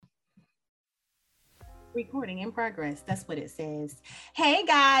Recording in progress. That's what it says. Hey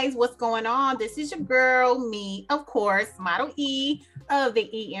guys, what's going on? This is your girl, me, of course, Model E of the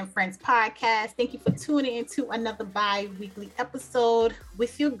E and Friends podcast. Thank you for tuning into another bi-weekly episode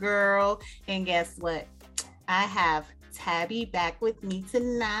with your girl. And guess what? I have Tabby back with me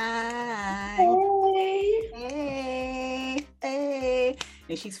tonight. Hey.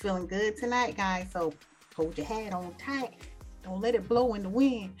 And she's feeling good tonight, guys. So hold your hat on tight. Don't let it blow in the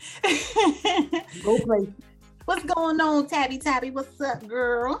wind. Go play. What's going on, Tabby? What's up,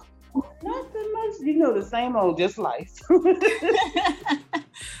 girl? Nothing much. You know, the same old, just life.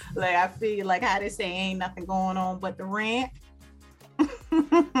 Like, I feel like how they say ain't nothing going on but the rent.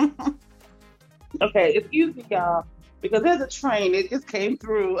 Okay, excuse me, y'all, because there's a train. It just came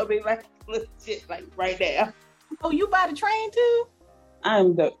through. I mean, like, legit, like right now. Oh, you by the train too?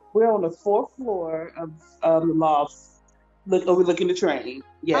 We're on the fourth floor of the loft. Overlooking the train.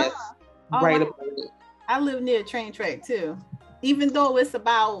 Yes. Right above it. I live near a train track too. Even though it's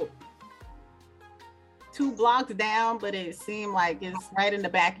about 2 blocks down, but it seemed like it's right in the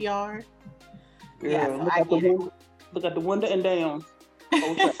backyard. Yeah, so look at the window and down.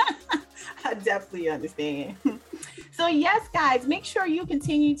 Okay. I definitely understand. So yes, guys, make sure you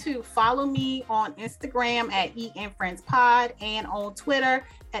continue to follow me on Instagram at E and Friends Pod and on Twitter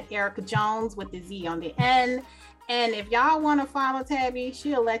at Erica Jones with the Z on the end. And if y'all want to follow Tabby,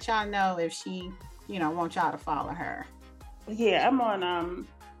 she'll let y'all know if she, wants y'all to follow her. Yeah, I'm on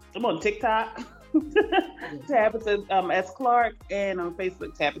TikTok, Tabitha S. Clark, and on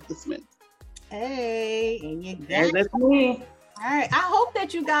Facebook, Tabitha Smith. Hey, and you got that's me. All right. I hope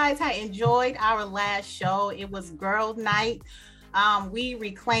that you guys had enjoyed our last show. It was Girl Night. We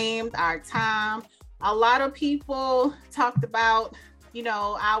reclaimed our time. A lot of people talked about,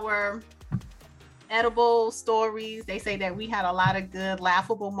 our edible stories. They say that we had a lot of good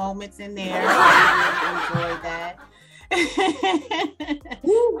laughable moments in there. I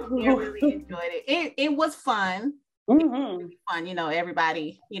really enjoyed it. It was fun. Mm-hmm. Fun,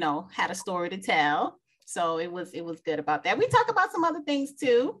 everybody, had a story to tell. So it was good about that. We talk about some other things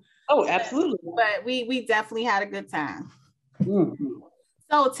too. Oh, absolutely. But we definitely had a good time. Mm-hmm.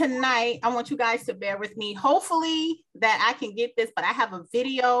 So tonight, I want you guys to bear with me. Hopefully that I can get this, but I have a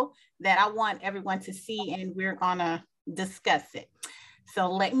video that I want everyone to see and we're gonna discuss it.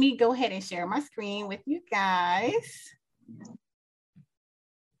 So let me go ahead and share my screen with you guys.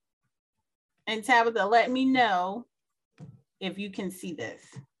 And Tabitha, let me know if you can see this.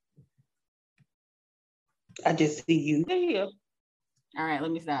 I just see you. Yeah. All right, let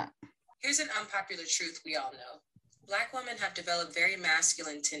me stop. Here's an unpopular truth we all know. Black women have developed very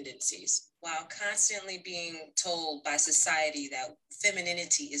masculine tendencies while constantly being told by society that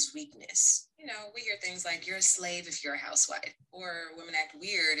femininity is weakness. We hear things like you're a slave if you're a housewife, or women act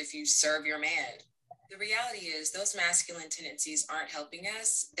weird if you serve your man. The reality is those masculine tendencies aren't helping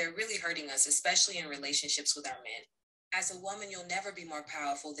us. They're really hurting us, especially in relationships with our men. As a woman, you'll never be more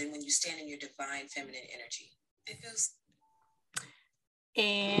powerful than when you stand in your divine feminine energy. It feels...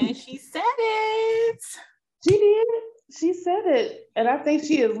 And she said it. She did. She said it. And I think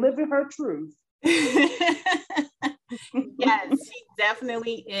she is living her truth. Yes, she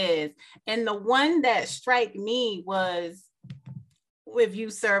definitely is. And the one that struck me was, if you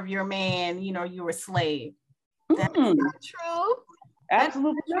serve your man, you're a slave. That's not true.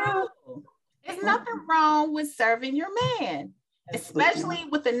 Absolutely not true. There's nothing wrong with serving your man, especially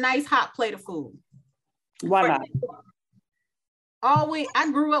with a nice hot plate of food. Why not? I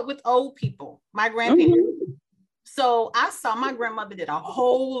grew up with old people, my grandparents. Mm-hmm. So I saw my grandmother did a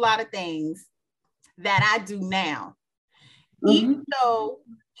whole lot of things that I do now. Mm-hmm. Even though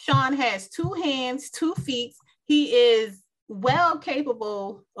Sean has 2 hands, 2 feet, he is well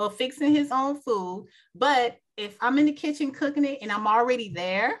capable of fixing his own food. But if I'm in the kitchen cooking it and I'm already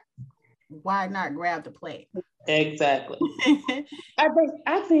there, why not grab the plate? Exactly.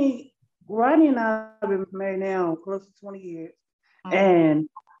 I think Ronnie and I have been married now close to 20 years. Mm-hmm. And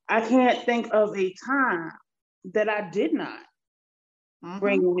I can't think of a time that I did not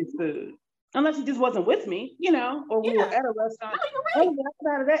bring in his food. Unless he just wasn't with me, or we were at a restaurant. No, you're right.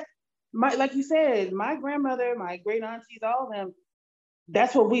 Outside of that, like you said, my grandmother, my great aunties, all of them,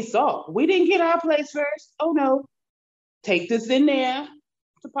 that's what we saw. We didn't get our plates first. Oh no. Take this in there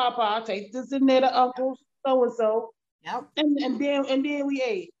to Papa, take this in there to Uncle so-and-so. Yep. And then we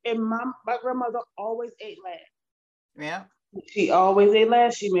ate. And my grandmother always ate last. Yeah. She always ate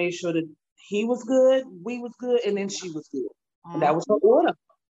last. She made sure that he was good, we was good, and then she was good. And that was her order.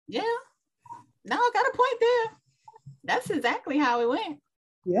 Yeah. No, I got a point there. That's exactly how it went.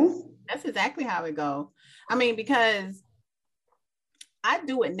 Yeah. That's exactly how it go. I mean, because I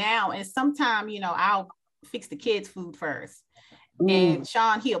do it now, and sometimes, I'll fix the kids' food first. And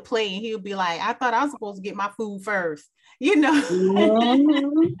Sean, he'll play and he'll be like, I thought I was supposed to get my food first, you know.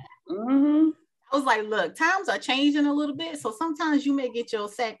 I was like, look, times are changing a little bit, so sometimes you may get your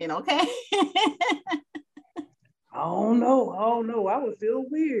second, okay? Oh no, I would feel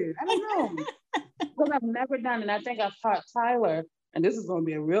weird. I don't know. Because I've never done, and I think I've taught Tyler, and this is going to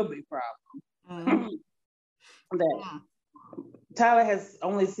be a real big problem. That Tyler has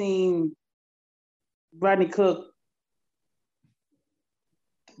only seen Rodney cook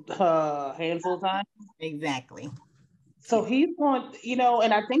a handful of times. Exactly. So he's going, you know,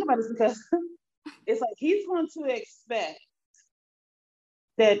 and I think about this because it's like he's going to expect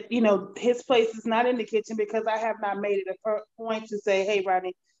that, you know, his place is not in the kitchen because I have not made it a point to say, hey,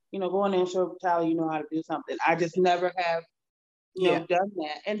 Rodney, you know, go in there and show Tyler you know how to do something. I just never have, you know, done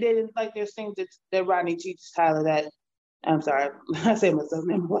that. And then like there's things that Rodney teaches Tyler that, I'm sorry, I say myself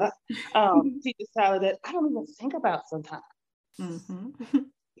name a lot. Teaches Tyler that I don't even think about sometimes.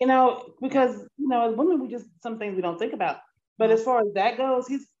 You know, because, you know, as women, we just, some things we don't think about. But as far as that goes,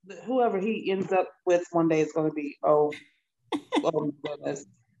 whoever he ends up with one day is going to be, oh my goodness.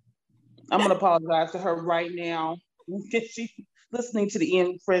 I'm going to apologize to her right now. She's listening to the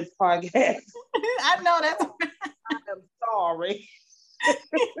End Friends podcast. I know that's. I am sorry.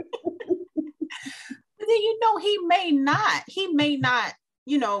 Then, you know, he may not,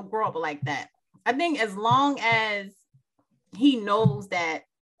 you know, grow up like that. I think as long as he knows that,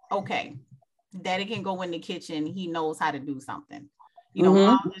 okay, daddy can go in the kitchen, he knows how to do something. You know,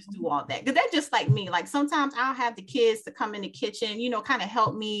 I'll just do all that. Because they're just like me. Like sometimes I'll have the kids to come in the kitchen, you know, kind of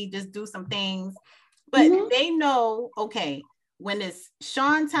help me just do some things. But they know, okay, when it's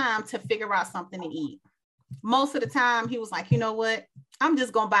Sean time to figure out something to eat, most of the time he was like, you know what? I'm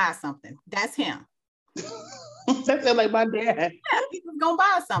just going to buy something. That's him. That sounds like my dad. Yeah, he was going to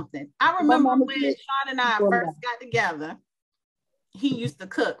buy something. I remember when Sean and I first got together, he used to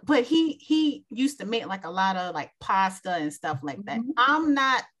cook, but he used to make like a lot of like pasta and stuff like that. I'm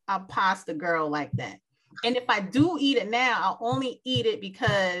not a pasta girl like that. And if I do eat it now, I'll only eat it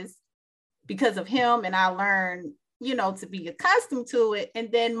because of him. And I learned, you know, to be accustomed to it.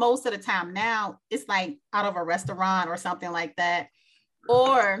 And then most of the time now it's like out of a restaurant or something like that.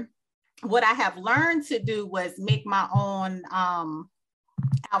 Or what I have learned to do was make my own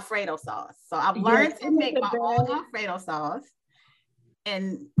Alfredo sauce. So I've learned to make my own Alfredo sauce.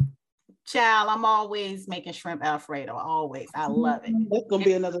 And child, I'm always making shrimp Alfredo. Always. I love it. That's going to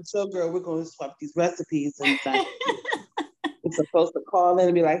be another show, girl. We're going to swap these recipes. And it's supposed to call in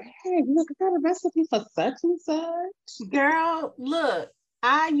and be like, hey, look, I got a recipe for such and such. Girl, look,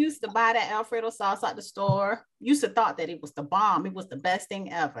 I used to buy that Alfredo sauce at the store. Used to thought that it was the bomb. It was the best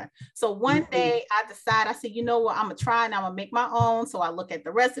thing ever. So one day I decided, I said, you know what? I'm going to try and I'm going to make my own. So I look at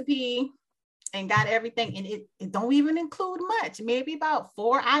the recipe and got everything. And it don't even include much, maybe about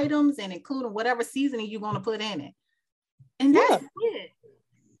 4 items and including whatever seasoning you're going to put in it. And that's it.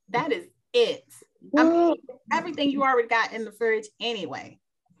 That is it. I mean, everything you already got in the fridge anyway.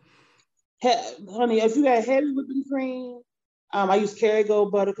 Honey, if you got heavy whipping cream, I use Kerrygold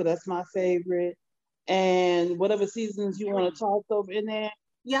butter because that's my favorite. And whatever seasonings you want to toss over in there.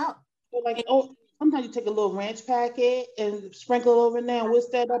 Yeah. So like, sometimes you take a little ranch packet and sprinkle it over in there and whisk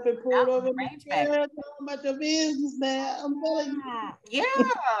that up and pour it over in there. Tell about your business now. I'm telling you. Yeah.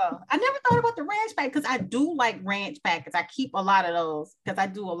 I never thought about the ranch packet because I do like ranch packets. I keep a lot of those because I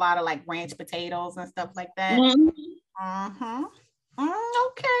do a lot of like ranch potatoes and stuff like that. Okay.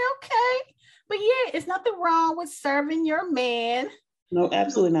 But yeah, it's nothing wrong with serving your man. No,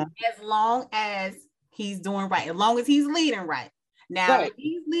 absolutely not. As long as he's doing right, as long as he's leading right. Now, if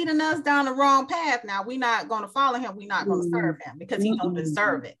he's leading us down the wrong path, now we're not going to follow him. We're not going to serve him because he don't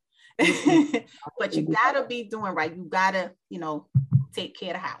deserve it. But you got to be doing right. You got to, you know, take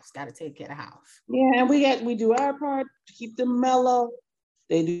care of the house. Got to take care of the house. Yeah, and we do our part to keep them mellow.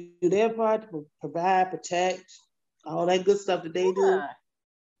 They do their part to provide, protect, all that good stuff that they do.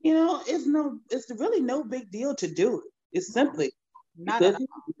 You know, it's really no big deal to do it. It's simply put it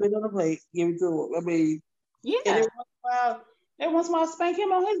on the plate, give it to him. I mean, every once in a while, spank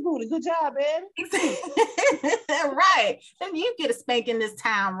him on his booty. Good job, baby. Right. Then you get a spanking this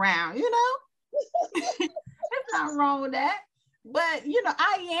time round, you know? There's nothing wrong with that. But, you know,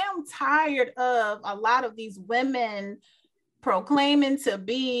 I am tired of a lot of these women proclaiming to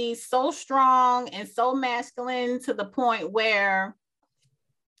be so strong and so masculine to the point where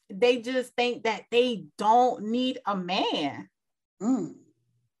they just think that they don't need a man. And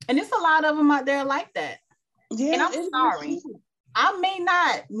there's a lot of them out there like that. Yeah, and I'm sorry. I may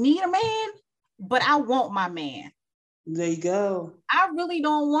not need a man, but I want my man. There you go. I really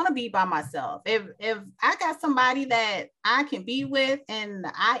don't want to be by myself. If I got somebody that I can be with and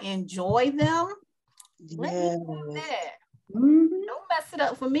I enjoy them, let me do that. Don't mess it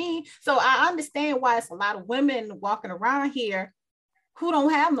up for me. So I understand why it's a lot of women walking around here who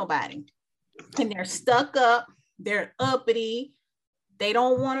don't have nobody. And they're stuck up, they're uppity, they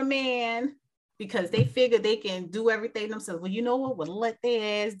don't want a man because they figure they can do everything themselves. Well, you know what? We'll let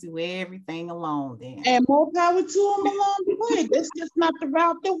their ass do everything alone then. And more power to them along the way. That's just not the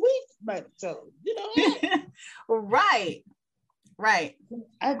route that we might so, you know. Right.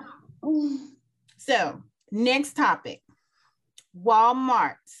 So next topic,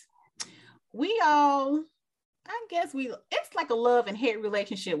 Walmart. It's like a love and hate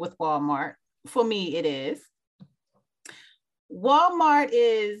relationship with Walmart. For me, it is. Walmart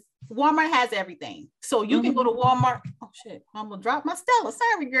has everything. So you can go to Walmart. Oh shit, I'm gonna drop my Stella.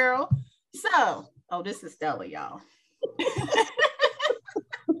 Sorry, girl. So, this is Stella, y'all.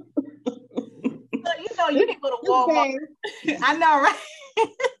 So, you can go to Walmart. I know, right?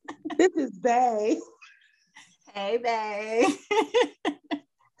 This is Bae. Hey, Bae.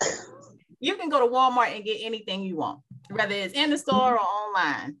 You can go to Walmart and get anything you want, whether it's in the store or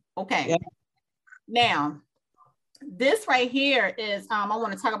online. Okay. Yeah. Now, this right here is, I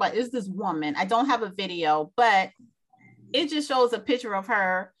want to talk about, is this woman. I don't have a video, but it just shows a picture of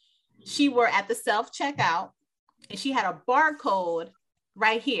her. She were at the self-checkout and she had a barcode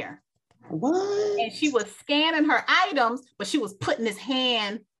right here. What? And she was scanning her items, but she was putting his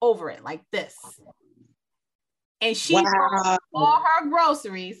hand over it like this. And she bought all her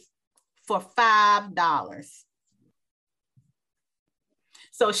groceries for $5.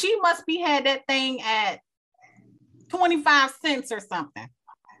 So she must be had that thing at 25 cents or something,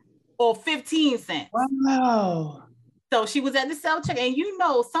 or 15 cents. Wow. So she was at the self-check, and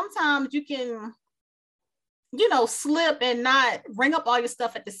sometimes you can, slip and not ring up all your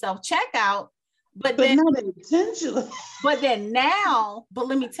stuff at the self-checkout, but then not intentionally. But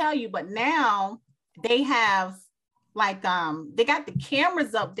let me tell you, now they have like they got the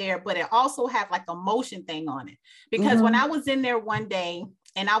cameras up there, but it also have like a motion thing on it. Because when I was in there one day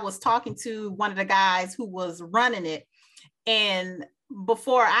and I was talking to one of the guys who was running it, and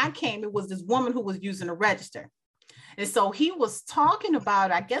before I came, it was this woman who was using the register. And so he was talking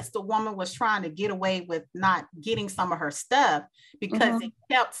about, I guess the woman was trying to get away with not getting some of her stuff because it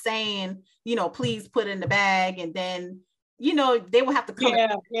kept saying, please put it in the bag. And then, they would have to come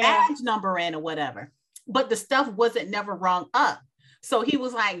badge number in or whatever. But the stuff wasn't never rung up. So he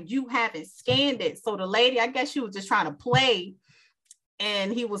was like, you haven't scanned it. So the lady, I guess she was just trying to play.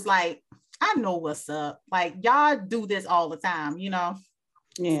 And he was like, I know what's up. Like, y'all do this all the time, Yeah.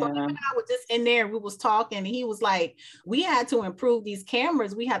 So him and I was just in there, we was talking, and he was like, we had to improve these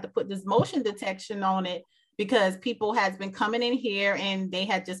cameras. We had to put this motion detection on it because people has been coming in here and they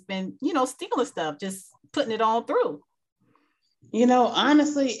had just been, stealing stuff, just putting it on through.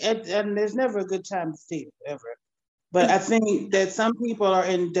 Honestly, and there's never a good time to steal, ever. But I think that some people are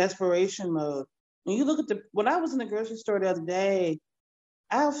in desperation mode. When you look at when I was in the grocery store the other day,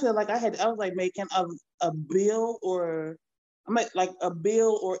 I feel like I was like making a bill or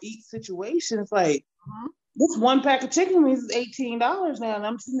eat situation. It's like, this one pack of chicken wings is $18 now. And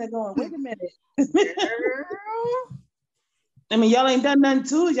I'm sitting there going, wait a minute. I mean, y'all ain't done nothing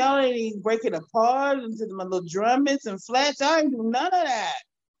to it. Y'all ain't even break it apart into my little drummets and flats. Y'all ain't do none of that.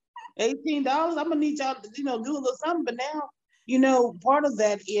 $18, I'm gonna need y'all to, do a little something. But now, part of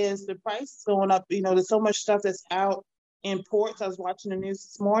that is the price is going up. There's so much stuff that's out in ports. I was watching the news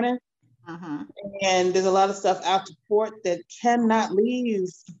this morning. And there's a lot of stuff out to port that cannot leave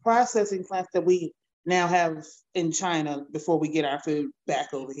the processing plants that we now have in China before we get our food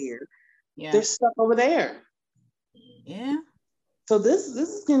back over here. Yeah. There's stuff over there. Yeah. So this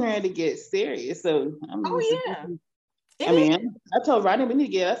is getting ready to get serious. So I told Rodney we need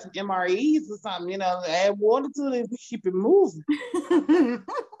to get us some MREs or something, add water to it and keep it moving.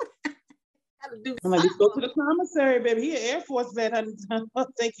 I'm like, let's go to the commissary, baby. He an Air Force vet, honey.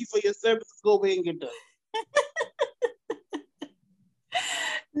 Thank you for your service. Go away and get done.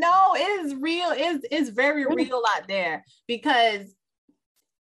 No, it is real. It's very real out there, because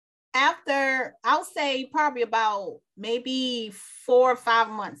after, I'll say probably about maybe 4 or 5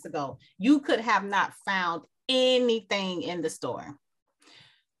 months ago, you could have not found anything in the store.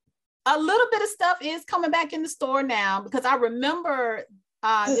 A little bit of stuff is coming back in the store now, because I remember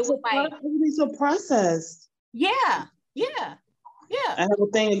it was like everything's so processed. Yeah. I have a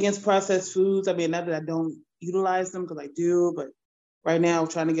thing against processed foods. I mean, not that I don't utilize them, because I do, but right now I'm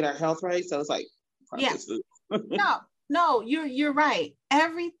trying to get our health right, so it's like processed food. No, you're right.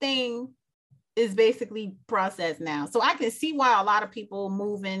 Everything is basically processed now. So I can see why a lot of people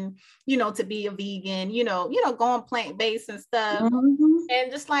moving, to be a vegan, going plant-based and stuff. Mm-hmm.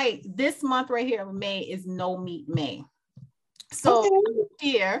 And just like this month right here, May is no meat May. So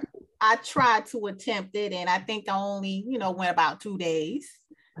here I tried to attempt it, and I think I only, went about 2 days,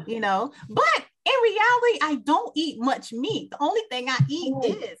 but in reality, I don't eat much meat. The only thing I eat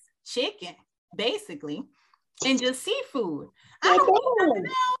is chicken, basically, and just seafood. I don't eat nothing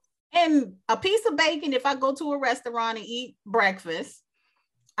else. And a piece of bacon if I go to a restaurant and eat breakfast.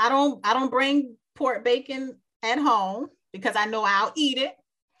 I don't bring pork bacon at home because I know I'll eat it.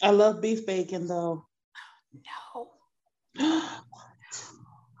 I love beef bacon though. No.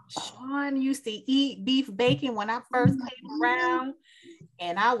 Sean used to eat beef bacon when I first came around,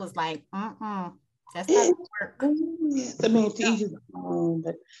 and I was like, that's not gonna work. I mean, to each his own,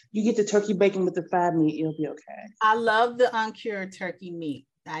 but you get the turkey bacon with the thigh meat, it'll be okay. I love the uncured turkey meat.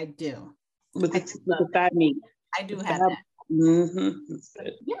 I do. With the thigh meat. I do have that. Mm-hmm.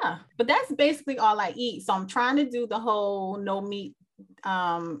 Yeah, but that's basically all I eat. So I'm trying to do the whole no meat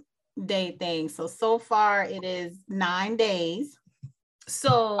day thing. So far it is 9 days.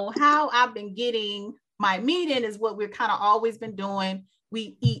 So how I've been getting my meat in is what we're kind of always been doing.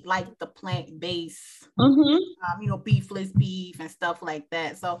 We eat like the plant-based, beefless beef and stuff like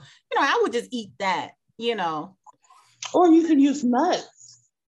that. So, I would just eat that, Or you can use nuts.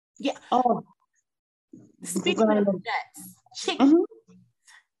 Yeah. Oh. Speaking of nuts, chickpeas.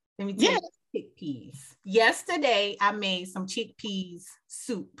 Let me tell you, chickpeas. Yesterday, I made some chickpeas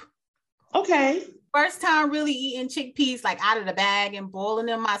soup. Okay. First time really eating chickpeas like out of the bag and boiling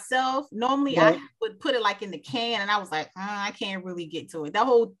them myself. Normally I would put it like in the can, and I was like, I can't really get to it. That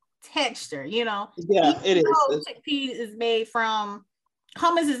whole texture, Yeah, it is. Chickpeas is made from,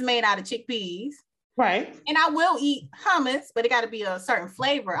 hummus is made out of chickpeas. Right. And I will eat hummus, but it got to be a certain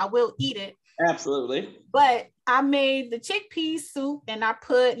flavor. I will eat it. Absolutely. But I made the chickpea soup, and I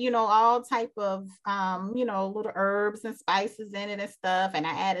put, all type of, little herbs and spices in it and stuff. And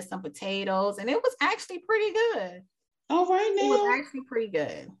I added some potatoes, and it was actually pretty good. All right, now. It was actually pretty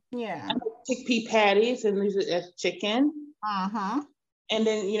good. Yeah. I make chickpea patties and use it as chicken. And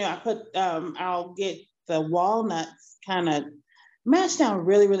then, I put, I'll get the walnuts kind of mashed down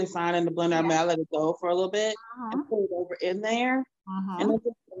really, really fine in the blender. I mean, I let it go for a little bit and put it over in there. And then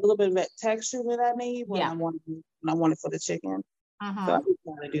a little bit of that texture that I need when I want it for the chicken. So I just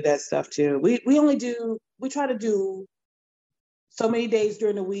want to do that stuff too. We try to do so many days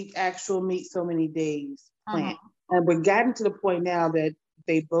during the week, actual meat, so many days plant. And we're gotten to the point now that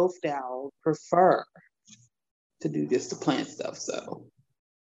they both now prefer to do just the plant stuff. So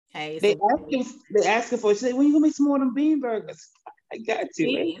they asking for it. She said, when you gonna make some more of them bean burgers? I got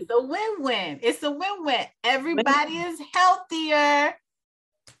you. It's a win-win. It's a win-win. Everybody is healthier.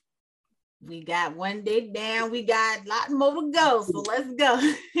 We got 1 day down. We got a lot more to go. So let's go.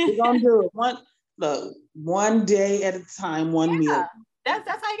 We're gonna do it one day at a time, one meal. That's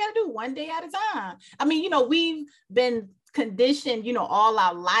how you gotta do, 1 day at a time. I mean, we've been conditioned, all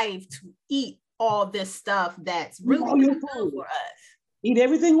our life to eat all this stuff that's really good for us. Eat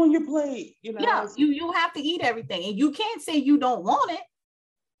everything on your plate, Yeah, you have to eat everything, and you can't say you don't want it.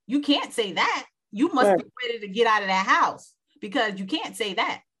 You can't say that. You must be ready to get out of that house, because you can't say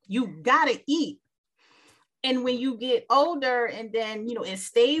that. You gotta eat. And when you get older, and then it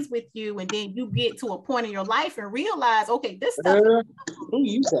stays with you, and then you get to a point in your life and realize, okay, this stuff. Who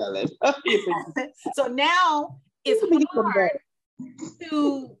you telling? So now it's hard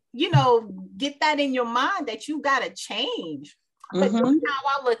to get that in your mind that you gotta change. But that's how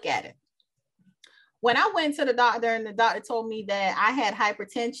I look at it. When I went to the doctor, and the doctor told me that I had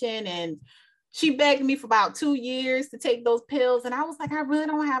hypertension, and she begged me for about 2 years to take those pills. And I was like, I really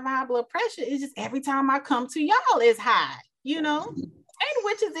don't have high blood pressure. It's just every time I come to y'all, it's high, and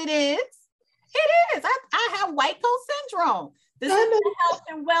which is it is. It is. I have white coat syndrome. This is the health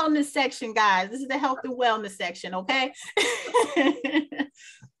and wellness section, guys. This is the health and wellness section, okay?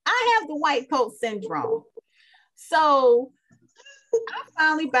 I have the white coat syndrome. So I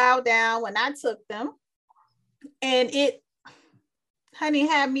finally bowed down when I took them, and it, honey,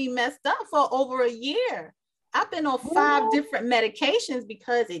 had me messed up for over a year. I've been on 5 different medications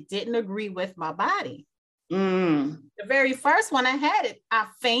because it didn't agree with my body. The very first one I had it, I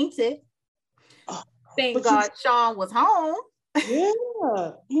fainted. Thank God Sean was home.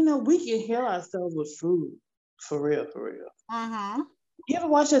 Yeah, we can heal ourselves with food, for real, for real. You ever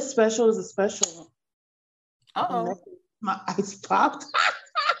watch that special? There's a special. My ice popped.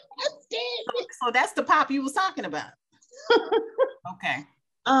 So that's the pop you was talking about. Okay.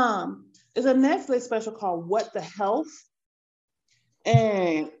 There's a Netflix special called What the Health.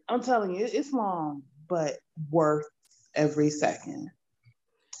 And I'm telling you, it's long, but worth every second.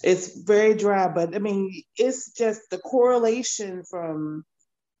 It's very dry, but I mean, it's just the correlation from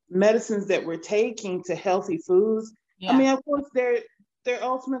medicines that we're taking to healthy foods. Yeah. I mean, of course, their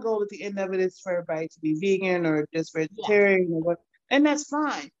ultimate goal at the end of it is for everybody to be vegan or just vegetarian, or what, and that's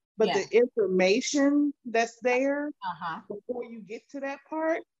fine. But the information that's there before you get to that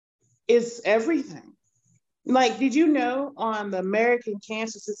part is everything. Like, did you know on the American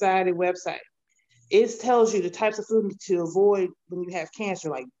Cancer Society website, it tells you the types of food to avoid when you have cancer,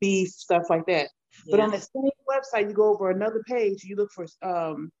 like beef, stuff like that. Yeah. But on the same website, you go over another page, you look for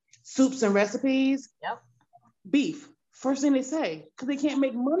soups and recipes. Yep. Beef. First thing they say, because they can't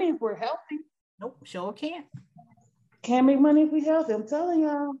make money if we're healthy. Nope, sure can't. Can't make money if we're healthy, I'm telling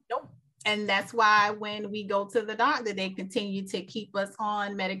y'all. Nope. And that's why when we go to the doctor, they continue to keep us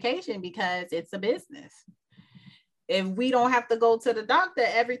on medication because it's a business. If we don't have to go to the doctor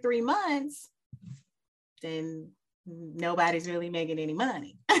every 3 months, then nobody's really making any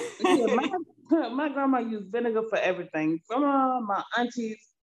money. Yeah, my grandma used vinegar for everything. My aunties,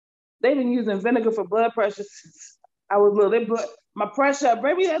 they've been using vinegar for blood pressure since I was little. They put my pressure,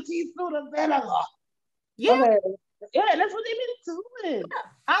 baby, that teaspoon of vinegar. Yeah. Okay. Yeah, that's what they've been doing.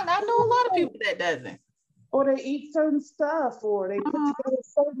 I know a lot of people that doesn't. Or they eat certain stuff, or they put together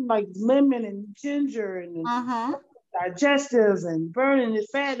certain like lemon and ginger and digestives and burning the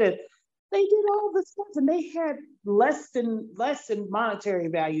fat. And they did all this stuff, and they had less than monetary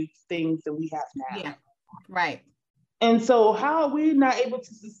value things that we have now. Yeah, right. And so, how are we not able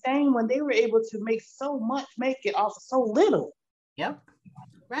to sustain when they were able to make so much, make it off of so little? Yep.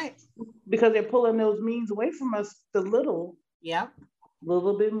 Right. Because they're pulling those means away from us, the little. Yep. A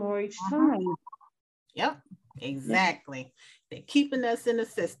little bit more each time. Yep. Exactly. They're keeping us in the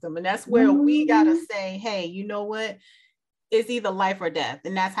system, and that's where we gotta say, hey, you know what? It's either life or death.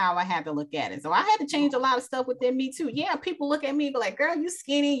 And that's how I had to look at it. So I had to change a lot of stuff within me too. Yeah, people look at me and be like, girl, you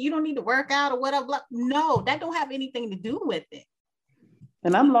skinny, you don't need to work out or whatever. No, that don't have anything to do with it.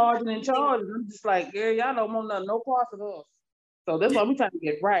 And I'm large and in charge. I'm just like, girl, y'all don't want no parts of us. So that's why we trying to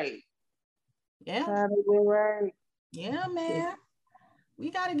get right. Yeah. Trying to get right. Yeah, man.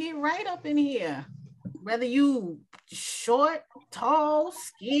 We got to get right up in here. Whether you short, tall,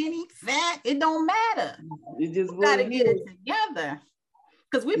 skinny, fat, it don't matter. You just got to get it together.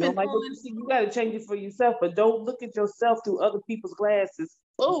 Because we've been you got to change it for yourself, but don't look at yourself through other people's glasses.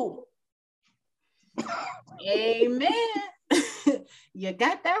 Oh. Amen. You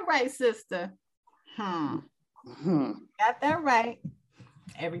got that right, sister. Got that right.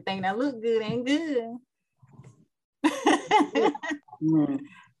 Everything that look good ain't good.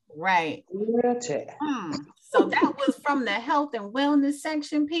 Right. So that was from the health and wellness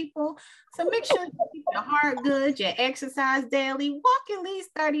section, people. So make sure you keep your heart good, you exercise daily, walk at least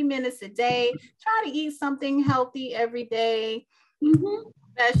 30 minutes a day, try to eat something healthy every day.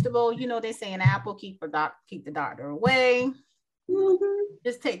 Vegetable, you know, they say an apple keep the doctor away.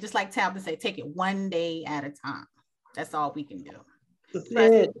 Just like Talbot say, take it one day at a time. That's all we can do.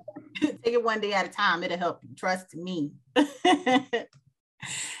 Take it one day at a time. It'll help you. Trust me.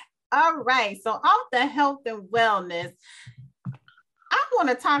 All right. So off the health and wellness, I want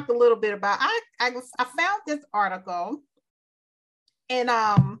to talk a little bit about, I found this article, and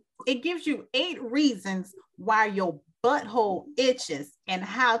it gives you 8 reasons why your butthole itches and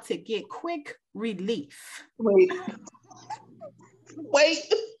how to get quick relief. Wait.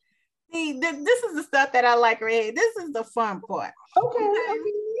 See, this is the stuff that I like, Ray. This is the fun part. Okay.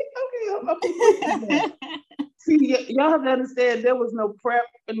 See, y'all have to understand there was no prep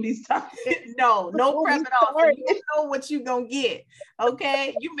in these topics. No prep at all. So you don't know what you're going to get.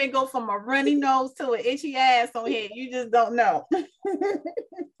 Okay? You may go from a runny nose to an itchy ass on here. You just don't know.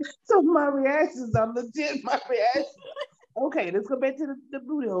 So my reactions are legit. Okay, let's go back to the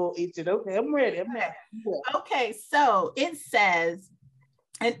booty hole itching. Okay, I'm ready. Okay, so it says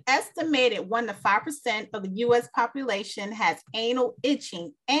an estimated 1 to 5% of the U.S. population has anal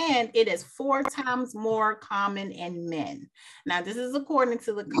itching, and it is 4 times more common in men. Now, this is according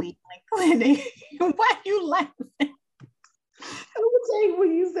to the Cleveland Clinic. Why you laughing? I'm gonna tell you what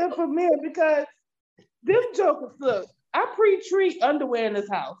you said for men, because them jokers, look, I pre-treat underwear in this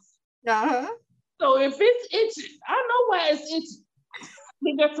house. So if it's itching, I know why it's itching.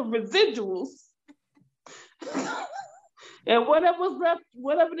 We got some residuals. And whatever's left,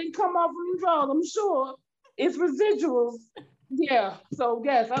 whatever didn't come off from the drawers, I'm sure it's residuals. Yeah. So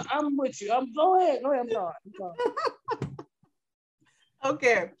yes, I'm with you. Go ahead. I'm sorry.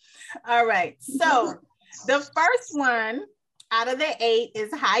 Okay. All right. So the first one out of the 8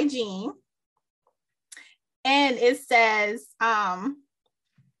 is hygiene. And it says,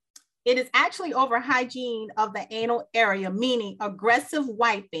 it is actually over hygiene of the anal area, meaning aggressive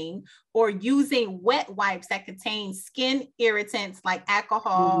wiping or using wet wipes that contain skin irritants like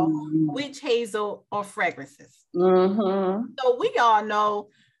alcohol, witch hazel, or fragrances. So we all know,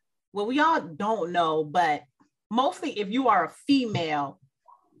 well, we all don't know, but mostly if you are a female,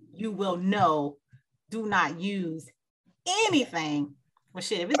 you will know, do not use anything. Well,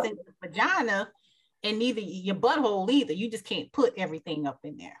 shit, if it's in the vagina and neither your butthole either, you just can't put everything up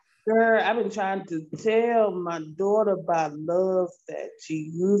in there. Girl, I've been trying to tell my daughter about Love that she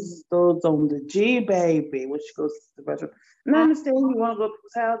uses those on the G baby when she goes to the restroom. And I understand you want to go to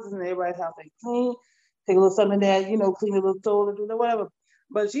people's houses and everybody's house ain't clean, take a little something there, you know, clean a little toilet or whatever.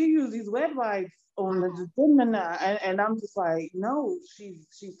 But she used these wet wipes on the gym now, and I'm just like, no, she's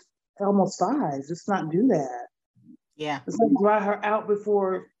almost 5. Let's not do that. Yeah. Let's not dry her out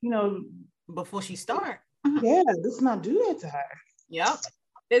before, you know, before she start. Yeah, let's not do that to her. Yep.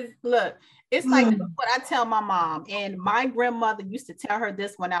 It's like what I tell my mom, and my grandmother used to tell her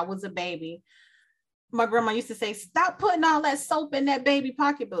this when I was a baby. My grandma used to say, stop putting all that soap in that baby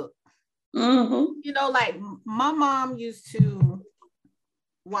pocketbook. You know, like my mom used to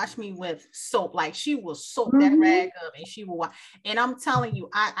wash me with soap. Like she will soap that rag up and she will wash. And I'm telling you,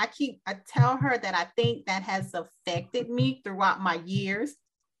 I tell her that I think that has affected me throughout my years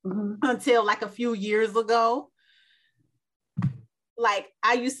until like a few years ago. Like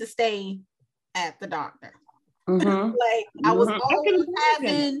I used to stay at the doctor. Like I was always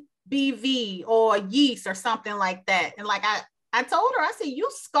having BV or yeast or something like that. And like I told her, I said, you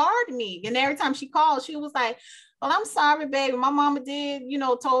scarred me. And every time she called, she was like, well, I'm sorry, baby. My mama did, you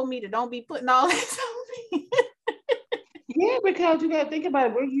know, told me to don't be putting all this on me. Yeah, because you got to think about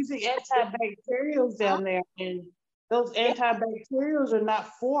it. We're using antibacterials down there, and those antibacterials are not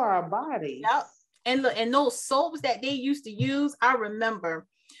for our body. Yep. And those soaps that they used to use, I remember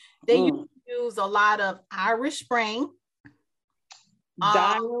they used to use a lot of Irish Spring.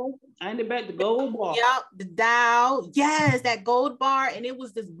 Dial, I ended back the Gold Bar. Yep, the Dial. Yes, that Gold Bar. And it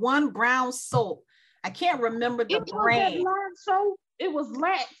was this one brown soap. I can't remember the brand. Soap. It was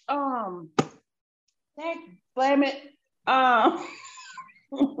like blame it. Oh,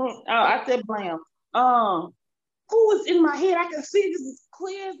 I said blam. Who was in my head? I can see this is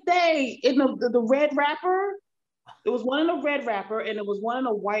clear as day. In the red wrapper. It was one in a red wrapper and it was one in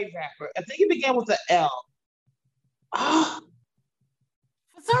a white wrapper. I think it began with an L.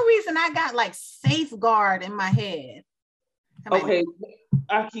 For some reason, I got like Safeguard in my head. Okay,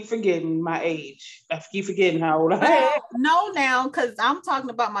 I keep forgetting my age. I keep forgetting how old I am. No, now, because I'm talking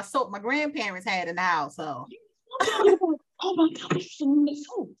about my soap my grandparents had in the house. So. Oh my God, what's in the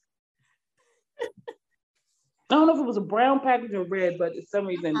soap? I don't know if it was a brown package or red, but for some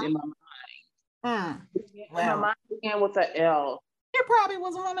reason in my mind. My mind began with an L. It probably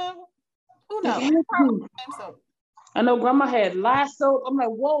was one of them. Who knows? I know grandma had lye soap. I'm like,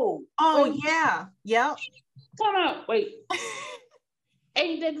 whoa. Oh, wait. Yeah. Yep. Come on. Wait.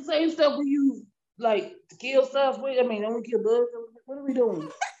 Ain't that the same stuff we use, like, to kill stuff with? I mean, don't we kill bugs? What are we doing?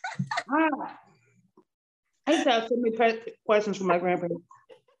 I used to have so many questions from my grandparents.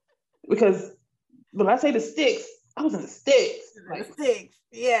 Because when I say the sticks, I was in the sticks. Like, the sticks,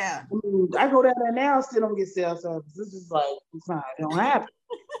 yeah. I go down there now, still don't get cell service. This is like, it's not, it don't happen.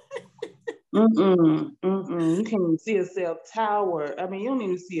 You can't even see a cell tower. I mean, you don't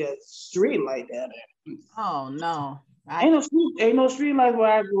even see a street light down there. Oh no. Ain't no street light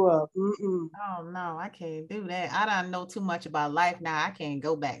where I grew up. Oh no, I can't do that. I don't know too much about life now. I can't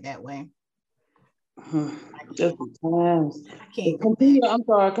go back that way. Just the times. I can't continue. I'm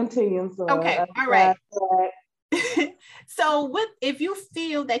sorry. Continue. I'm sorry. Okay. All right. So, if you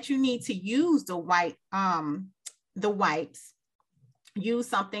feel that you need to use the wipes, use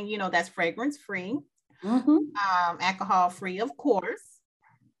something that's fragrance free, alcohol free, of course.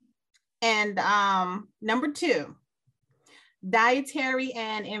 And number 2, dietary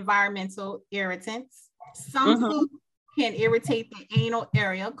and environmental irritants. Some food can irritate the anal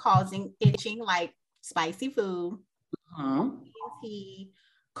area, causing itching, like spicy food, tea,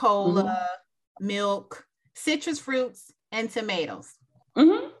 cola, milk, citrus fruits, and tomatoes.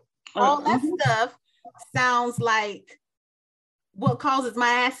 All that stuff sounds like what causes my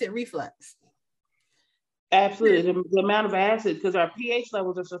acid reflux. Absolutely. The amount of acid, because our pH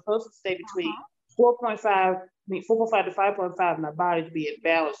levels are supposed to stay between 4.5 to 5.5 in our body to be in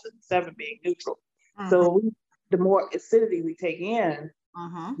balance, and 7 being neutral. So the more acidity we take in, the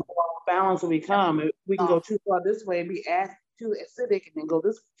more balance will become. We can go too far this way and be too acidic, and then go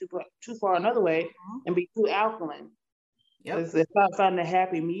too far another way and be too alkaline. It's about finding a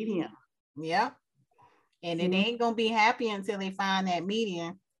happy medium. Yeah. And it ain't gonna be happy until they find that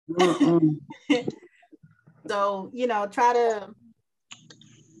median. So, you know, try to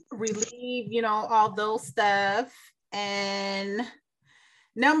relieve, you know, all those stuff. And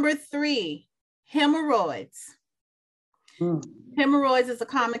number 3, hemorrhoids. Hemorrhoids is a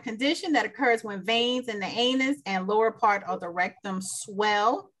common condition that occurs when veins in the anus and lower part of the rectum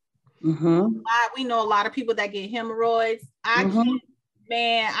swell. We know a lot of people that get hemorrhoids. I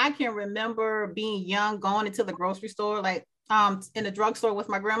can remember being young, going into the grocery store, like in the drugstore with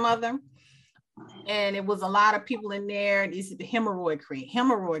my grandmother. And it was a lot of people in there. This is the hemorrhoid cream.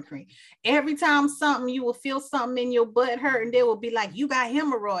 Every time you will feel something in your butt hurt, and they will be like, "You got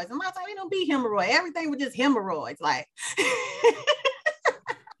hemorrhoids." And my time, it don't be hemorrhoid. Everything was just hemorrhoids. Like,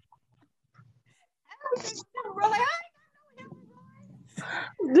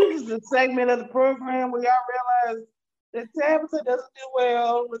 this is the segment of the program where y'all realize that Tabitha doesn't do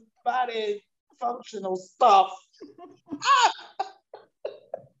well with body functional stuff.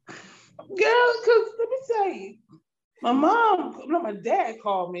 Girl, because let me tell you, my dad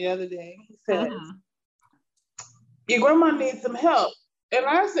called me the other day. He said, your grandma needs some help. And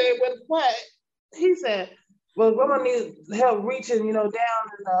I said, with what? He said, well, grandma needs help reaching, you know, down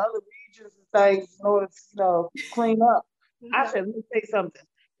in the other regions and things in order to, you know, clean up. I said, let me say something.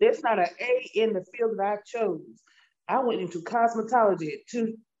 There's not an A in the field that I chose. I went into cosmetology.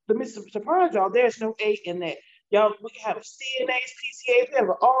 To surprise y'all, there's no A in that. Y'all, we have CNAs, PCAs, we have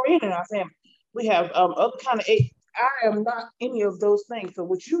an RN in our family. We have other kind of A. I am not any of those things. So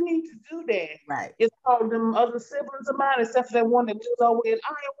what you need to do there is call them other siblings of mine, except for that one that lives over in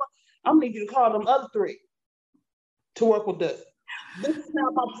Iowa. I'm gonna need you to call them other 3 to work with us. This is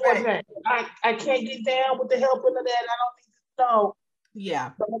not my forte. I can't get down with the help of that. I don't need to know.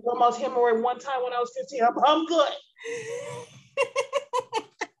 Yeah. But I almost hemorrhoid one time when I was 15. I'm good.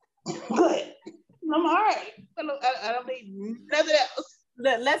 Good. I'm all right. I don't need nothing else.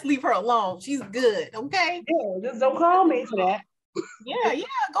 Let's leave her alone. She's good, okay? Yeah, just don't call me for that. Yeah,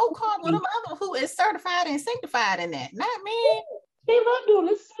 go call one of them other who is certified and sanctified in that. Not me. They love doing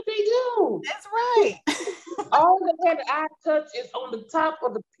this. Is what they do. That's right. All the eye touch is on the top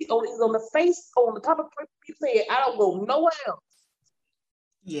of is on the face, on the top of people's head. I don't go nowhere else.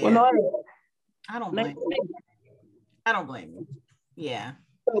 Yeah. Well, I don't blame you. I don't blame you. Yeah.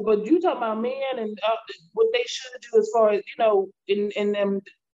 But you talking about men and what they should do as far as, you know, in them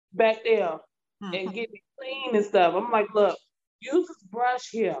back there and get it clean and stuff. I'm like, look, use this brush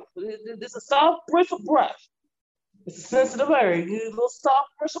here. This is a soft bristle brush. It's a sensitive area. Use a little soft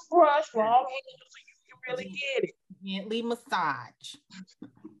bristle brush, long handle, so you can really get it. Gently massage.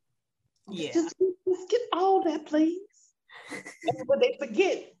 Yeah. Just get all that, please. But they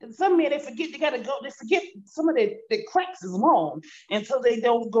forget. Some men, they gotta go. They forget some of the cracks is long, and so they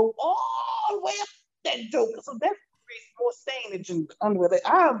don't go all the way up that joke. So that creates more stainage and under it.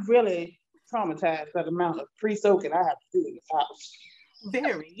 I'm really traumatized by the amount of pre-soaking I have to do in this house.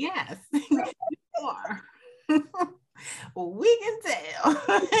 Very, yes. You are. Well, we can tell.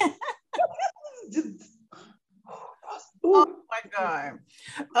 Oh my God.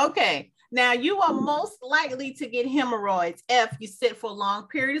 Okay. Now, you are most likely to get hemorrhoids if you sit for long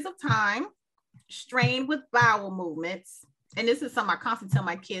periods of time, strain with bowel movements. And this is something I constantly tell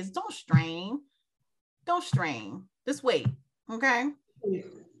my kids, don't strain. Just wait, okay?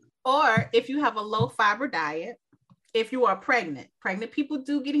 Or if you have a low fiber diet, if you are pregnant people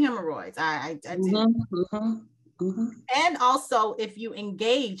do get hemorrhoids. I do. And also if you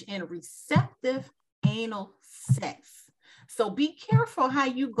engage in receptive anal sex. So be careful how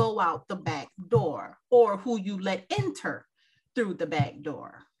you go out the back door or who you let enter through the back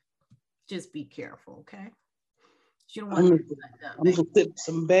door. Just be careful, okay? You don't want to do that. I'm gonna sip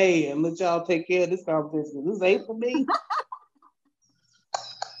some bay and let y'all take care of this conversation. This ain't for me.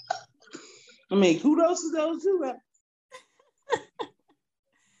 I mean, kudos to those who.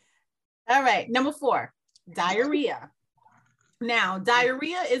 All right, number 4, diarrhea. Now,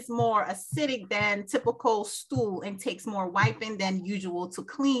 diarrhea is more acidic than typical stool and takes more wiping than usual to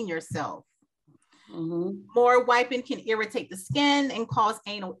clean yourself. More wiping can irritate the skin and cause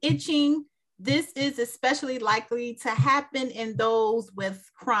anal itching. This is especially likely to happen in those with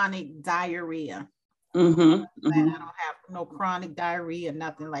chronic diarrhea. I don't have no chronic diarrhea,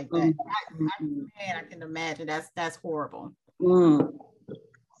 nothing like that. I can imagine that's horrible.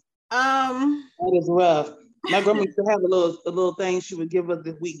 That is rough. My grandma used to have a little thing she would give us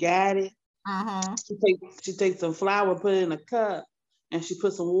if we got it. She takes some flour, put it in a cup, and she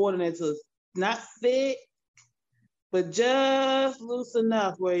put some water in it so it's not thick, but just loose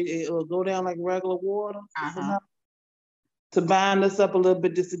enough where it will go down like regular water. to bind us up a little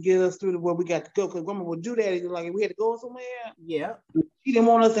bit just to get us through to where we got to go. Because Grandma would do that. Like if we had to go somewhere. Yeah. She didn't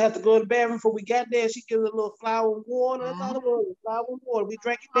want us to have to go to the bathroom before we got there. She gave us a little flour and water. That's all it was. Flour and water. We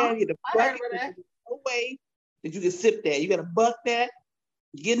drank it down. You had a bucket. No way that you can sip that. You got to buck that.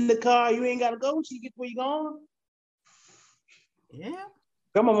 Get in the car. You ain't got to go. She get where you going. Yeah.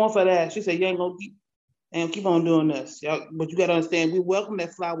 Grandma won't for that. She said, you ain't going to keep on doing this. Y'all, but you got to understand, we welcome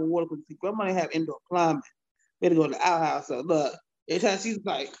that flour and water because Grandma didn't have indoor plumbing. We had to go to our house. So look, every time she's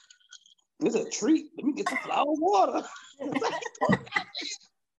like, it's a treat. Let me get some flour and water.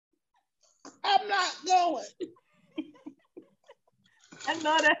 I'm not going. I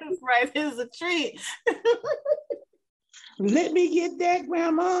know that's right. It's a treat. Let me get that,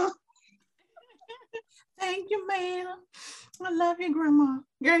 Grandma. Thank you, ma'am. I love you, Grandma.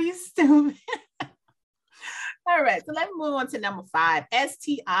 Girl, you stupid. All right, so let's move on to number 5,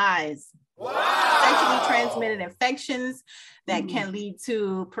 STIs. Wow. Sexually transmitted infections that can lead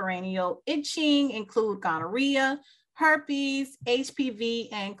to perennial itching include gonorrhea, herpes,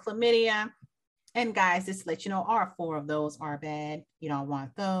 HPV, and chlamydia. And guys, just to let you know, all 4 of those are bad. You don't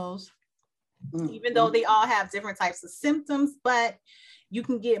want those. Even though they all have different types of symptoms, but you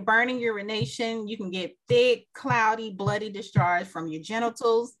can get burning urination, you can get thick, cloudy, bloody discharge from your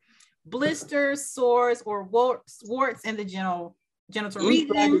genitals, blisters, sores, or warts in the genital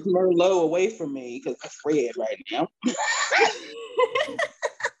region. Merlot away from me because I'm red right now.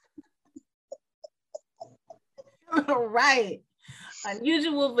 Right.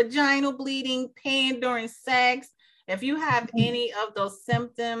 Unusual vaginal bleeding, pain during sex. If you have any of those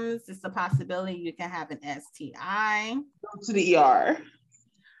symptoms, it's a possibility you can have an STI. Go to the ER.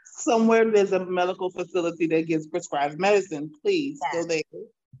 Somewhere there's a medical facility that gives prescribed medicine. Please go there.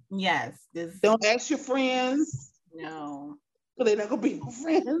 Yes. Don't ask your friends. No. So they're not gonna be your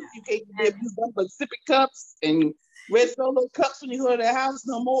friends. You can't give them but sippy cups and red solo cups when you go to their house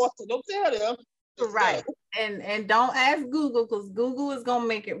no more. So don't tell them. Right. And don't ask Google because Google is gonna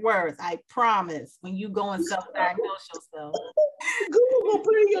make it worse. I promise. When you go and self-diagnose yourself. Google will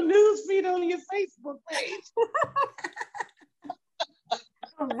put in your news feed on your Facebook page.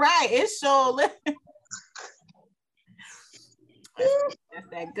 Right. It's sure. That's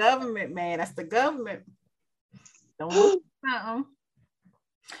that government, man. That's the government. Don't look at something.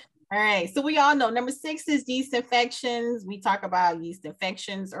 All right. So we all know number 6 is yeast infections. We talked about yeast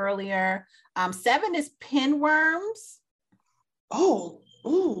infections earlier. 7 is pinworms. Oh,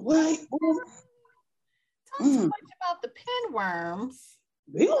 what? Tell us so much about the pinworms.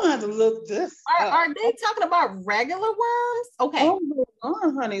 We're gonna have to look this up. Are they talking about regular worms? Okay.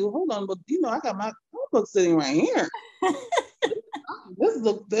 Oh, honey, hold on. But I got my notebook sitting right here. Let's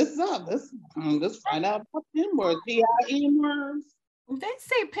look this up. Let's find out about pinworms. PIN-worms. They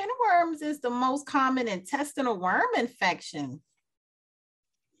say pinworms is the most common intestinal worm infection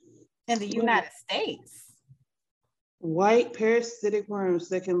in the United States. White parasitic worms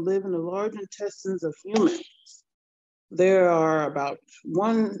that can live in the large intestines of humans. There are about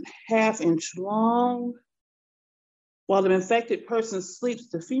 1/2 inch long. While the infected person sleeps,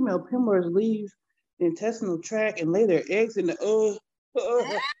 the female pinworms leave the intestinal tract and lay their eggs in the good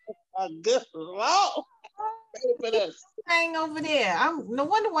Lord. Thing over there. No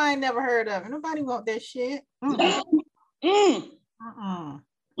wonder why I never heard of it. Nobody want that shit.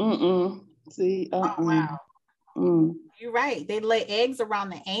 See, Oh, wow. You're right. They lay eggs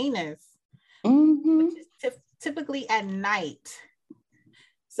around the anus, which is typically at night.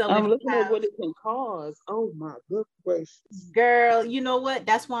 So I'm looking at what it can cause. Oh my good gracious. Girl, you know what?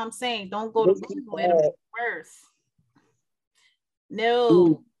 That's why I'm saying don't go to Google. It'll be worse.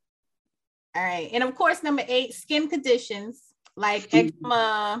 No. All right. And of course, number 8, skin conditions like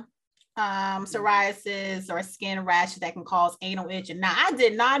eczema, psoriasis, or skin rashes that can cause anal itching. Now, I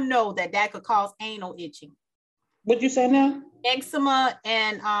did not know that could cause anal itching. What'd you say now? Eczema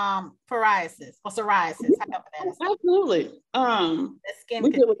and psoriasis. Absolutely. We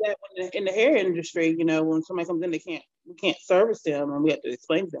deal with that in the hair industry. When somebody comes in, we can't service them, and we have to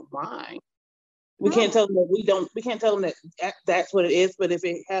explain to them why. We can't tell them that we can't tell them that that's what it is. But if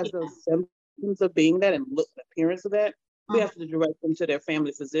it has those symptoms of being that and look the appearance of that, we have to direct them to their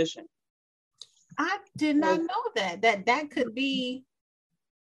family physician. I did not know that could be.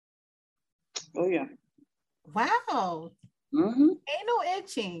 Oh yeah. Wow. Anal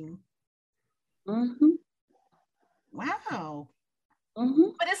itching. Wow.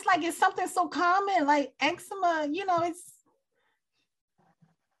 But it's something so common, like eczema, it's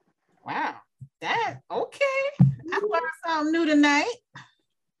wow. That okay. I learned something new tonight.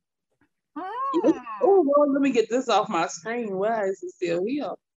 Oh, well, let me get this off my screen. Why is it still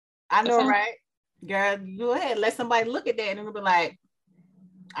here? I know, right? Girl, go ahead. Let somebody look at that and they'll be like,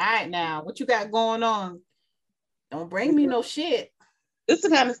 all right, now, what you got going on? Don't bring me no shit. This is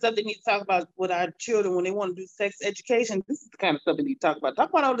the kind of stuff they need to talk about with our children when they want to do sex education. This is the kind of stuff they need to talk about. Talk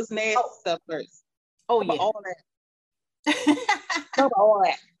about all this nasty stuff first. Oh, talk yeah. all that. Talk about all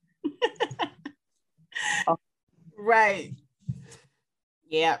that. Right.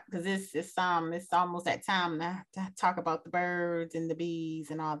 Yeah, because it's almost that time to talk about the birds and the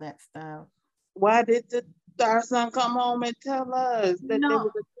bees and all that stuff. Why did our son come home and tell us that there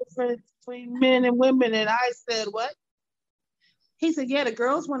was a difference between men and women? And I said, what? He said, yeah, the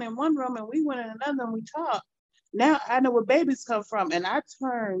girls went in one room and we went in another and we talked. Now I know where babies come from. And I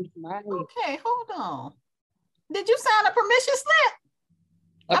turned my head. Okay, hold on. Did you sign a permission slip?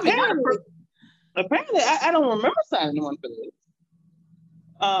 Apparently, I don't remember signing one for this.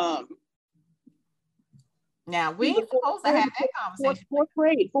 Now we ain't supposed to have that conversation.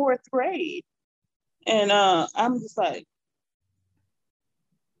 Fourth grade. And I'm just like,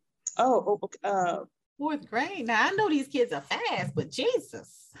 fourth grade. Now I know these kids are fast, but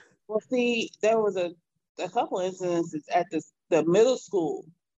Jesus. Well, see, there was a couple incidences at the middle school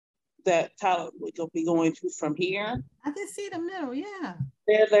that Tyler would be going to from here. I did see the middle, yeah.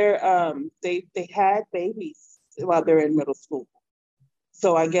 They had babies while they're in middle school.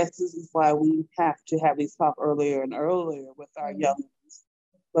 So I guess this is why we have to have these pop earlier and earlier with our young ones.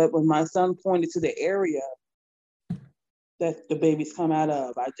 But when my son pointed to the area that the babies come out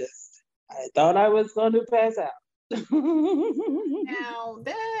of, I thought I was going to pass out. Now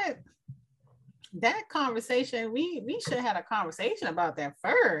that conversation, we should have had a conversation about that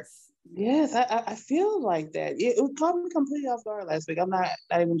first. Yes, I feel like that. It caught me completely off guard last week. I'm not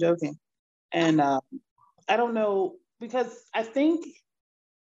even joking. And I don't know, because I think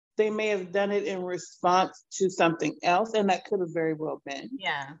they may have done it in response to something else, and that could have very well been.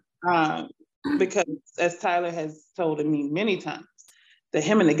 Yeah. Because as Tyler has told me many times, that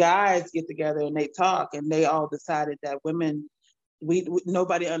him and the guys get together and they talk, and they all decided that women,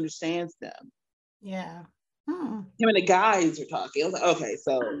 nobody understands them. Yeah. Him and the guys are talking. I was like, okay,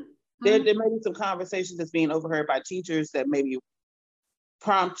 so there may be some conversations that's being overheard by teachers that maybe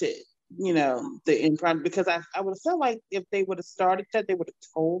prompted, the impromptu, because I would have felt like if they would have started that, they would have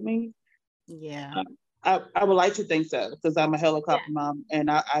told me. Yeah. I would like to think so, because I'm a helicopter mom,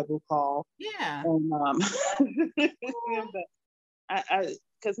 and I will call. Yeah. And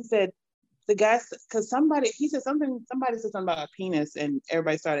because he said, the guy, because somebody said something about a penis, and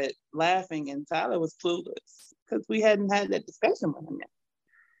everybody started laughing, and Tyler was clueless because we hadn't had that discussion with him yet.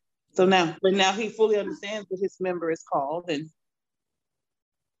 So now he fully understands what his member is called, and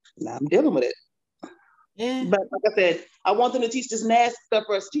now I'm dealing with it. Yeah. But like I said, I want them to teach this nasty stuff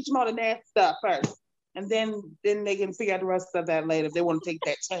first. Teach them all the nasty stuff first, and then they can figure out the rest of that later if they want to take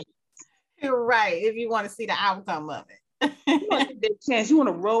that chance. You're right. If you want to see the outcome of it. You want to take that chance. You want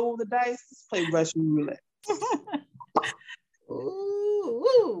to roll the dice. Just play Russian roulette.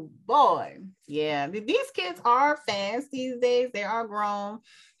 Ooh, boy. Yeah, these kids are fast these days. They are grown.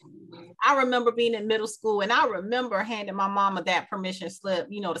 I remember being in middle school, and I remember handing my mama that permission slip,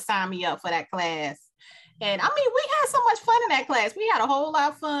 to sign me up for that class. And I mean, we had so much fun in that class. We had a whole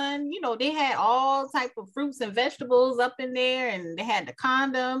lot of fun. They had all type of fruits and vegetables up in there, and they had the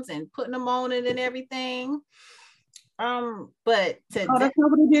condoms and putting them on it and everything. But that's not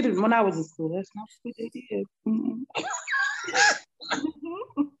what they did when I was in school. That's not what they did.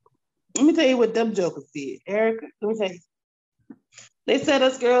 Let me tell you what them jokers did, Erica. Let me tell you. They set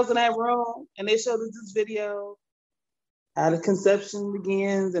us girls in that room, and they showed us this video, how the conception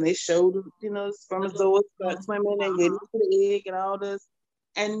begins, and they showed, spermatozoa swimming and getting to the egg and all this.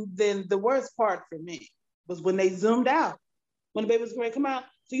 And then the worst part for me was when they zoomed out, when the baby was going to come out.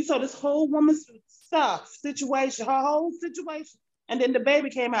 So you saw this whole woman's situation, her whole situation. And then the baby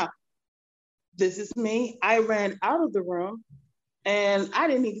came out. This is me. I ran out of the room, and I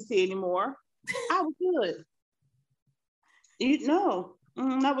didn't need to see anymore. I was good. I was,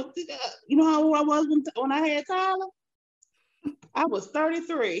 how old I was when I had Tyler? I was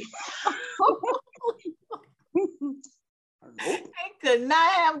 33. I could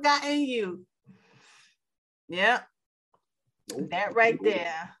not have gotten you. Yep. That right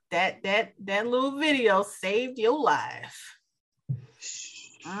there. That little video saved your life.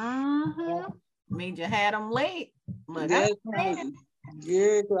 Made you had them late. Look,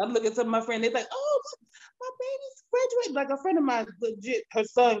 yeah, I'm looking at some of my friends. They're like, "Oh, my baby's graduated." Like a friend of mine, legit, her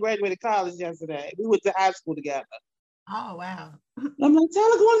son graduated college yesterday. We went to high school together. Oh wow! I'm like,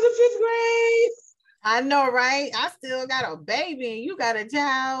 Tyler going to the 5th grade. I know, right? I still got a baby, and you got a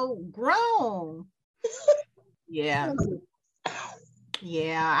child grown. Yeah.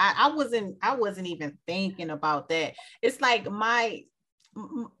 Yeah, I wasn't even thinking about that. It's like I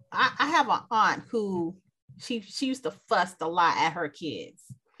have an aunt who she used to fuss a lot at her kids.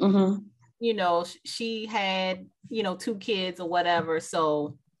 Mm-hmm. You know, she had, you know, 2 kids or whatever.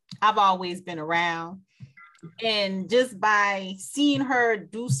 So I've always been around. And just by seeing her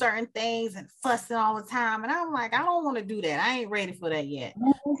do certain things and fussing all the time, and I'm like, I don't want to do that. I ain't ready for that yet.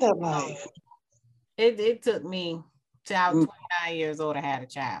 That life. It took me till I was 29 years old to have a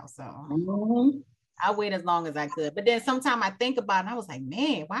child. So I waited as long as I could. But then sometimes I think about it and I was like,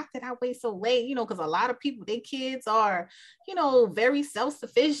 man, why did I wait so late? You know, because a lot of people, their kids are, you know, very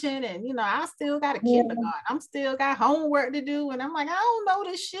self-sufficient. And, you know, I still got a kindergarten. I'm still got homework to do. And I'm like, I don't know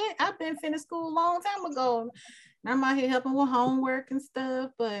this shit. I've been finished school a long time ago. And I'm out here helping with homework and stuff.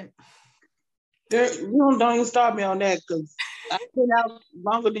 But don't even start me on that, because I've been out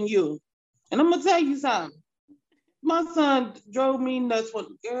longer than you. And I'm going to tell you something. My son drove me nuts when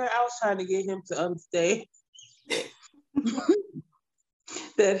I was trying to get him to understand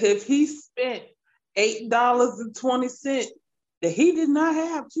that if he spent $8.20, that he did not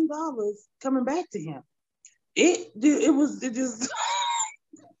have $2 coming back to him. It just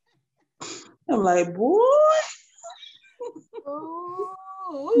I'm like, boy.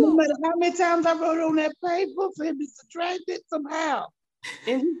 No matter how many times I wrote on that paper for him to subtract it somehow.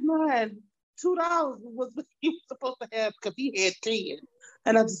 In his mind, $2 was what he was supposed to have because he had 10.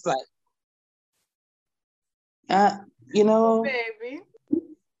 And I just like, you know, baby,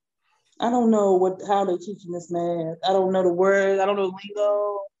 I don't know how they're teaching this math. I don't know the words. I don't know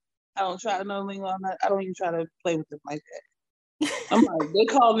lingo. I don't try to know lingo. I don't even try to play with them like that. I'm like, they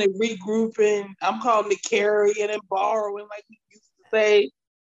calling it regrouping. I'm calling it carrying and borrowing, like we used to say.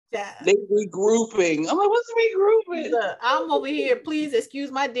 Yeah. They regrouping. I'm like, what's regrouping? Look, I'm over here. Please excuse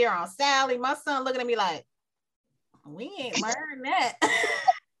my dear Aunt Sally. My son looking at me like, we ain't learned that.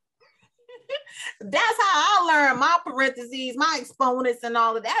 That's how I learned my parentheses, my exponents, and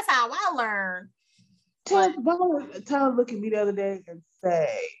all of that. That's how I learned. Tyler looked at me the other day and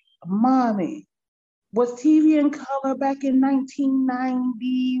say, Mommy, was TV in color back in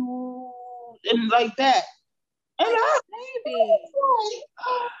 1990? And like that. And I, baby.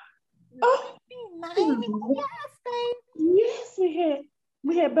 Oh, yes, baby. Yes,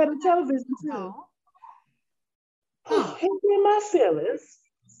 we had better television too. Oh, in my feelings.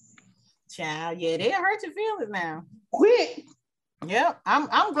 Child, yeah, they hurt your feelings now. Quick. Yep.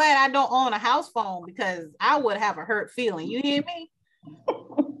 I'm glad I don't own a house phone because I would have a hurt feeling. You hear me?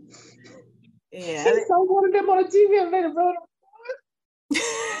 Yeah. He saw one of them on the TV and made a road.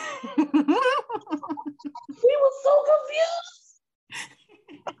 He was so confused.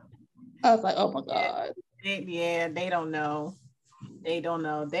 I was like, oh my God. Yeah, they don't know. They don't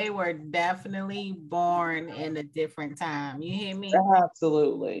know. They were definitely born in a different time. You hear me?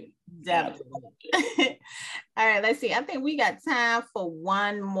 Absolutely. Definitely. All right, let's see. I think we got time for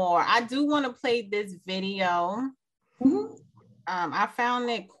one more. I do want to play this video. Mm-hmm. I found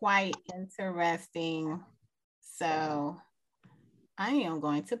it quite interesting. So I am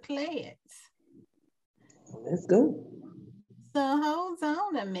going to play it. Let's go. So hold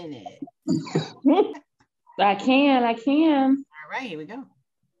on a minute. I can. All right, here we go.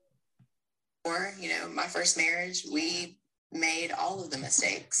 Or, my first marriage, we made all of the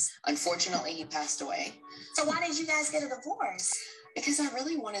mistakes. Unfortunately, he passed away. So why did you guys get a divorce? Because I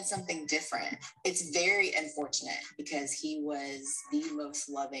really wanted something different. It's very unfortunate because he was the most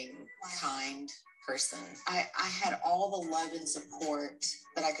loving, kind person. I had all the love and support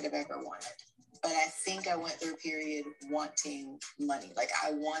that I could have ever wanted. But I think I went through a period wanting money. Like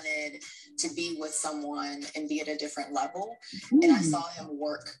I wanted to be with someone and be at a different level. Mm. And I saw him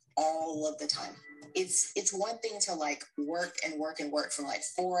work all of the time. It's one thing to like work from like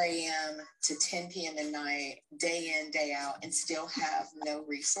 4 a.m. to 10 p.m. at night, day in, day out, and still have no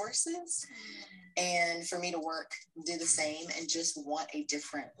resources. And for me to do the same and just want a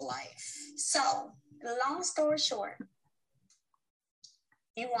different life. So, long story short,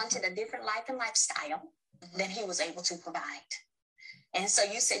 you wanted a different life and lifestyle than he was able to provide. And so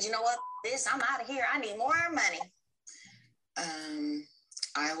you said, you know what, I'm out of here. I need more money.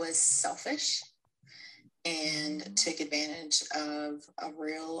 I was selfish and took advantage of a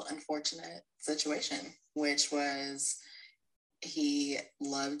real unfortunate situation, which was he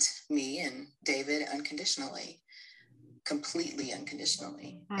loved me and David unconditionally, completely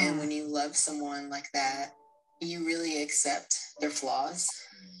unconditionally. Mm. And when you love someone like that, you really accept their flaws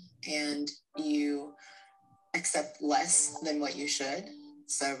and you accept less than what you should.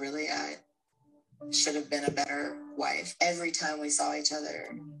 So really, I should have been a better wife. Every time we saw each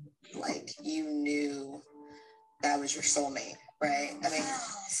other, like you knew that was your soulmate. right? I mean,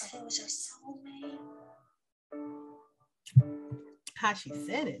 so he was your soulmate. How she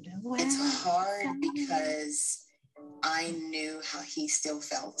said it. Wow. It's hard because I knew how he still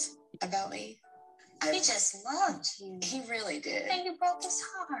felt about me. He just loved you. He really did. And you broke his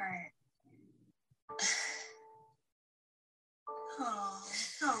heart. Oh,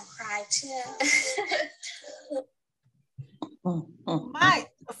 don't cry, Chip.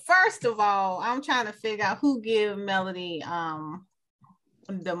 First of all, I'm trying to figure out who gave Melody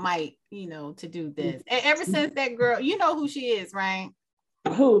the mic, to do this. And ever since that girl, you know who she is, right?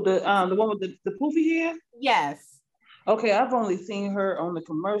 Who, the one with the poofy hair? Yes. Okay, I've only seen her on the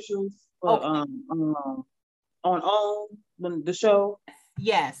commercials, but on the show.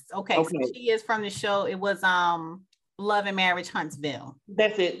 Yes. Okay. So she is from the show. It was Love and Marriage Huntsville.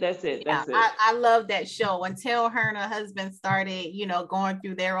 That's it. Yeah, I love that show until her and her husband started, going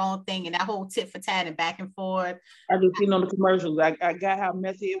through their own thing and that whole tit for tat and back and forth. I just seen on the commercials. I got how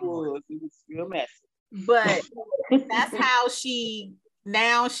messy it was. It was real messy. But that's how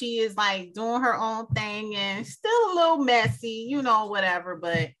now she is like doing her own thing and still a little messy, whatever.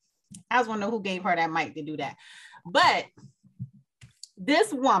 But I was wondering who gave her that mic to do that. But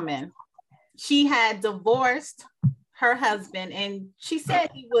this woman, she had divorced her husband, and she said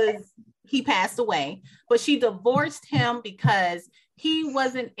he passed away, but she divorced him because he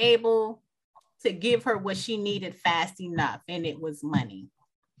wasn't able to give her what she needed fast enough, and it was money.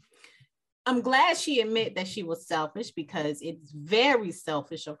 I'm glad she admitted that she was selfish, because it's very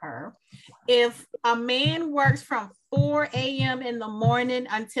selfish of her. If a man works from 4 a.m. in the morning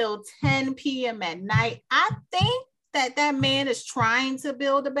until 10 p.m. at night, I think that man is trying to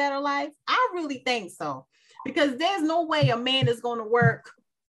build a better life. I really think so. Because there's no way a man is going to work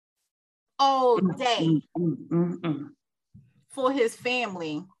all day for his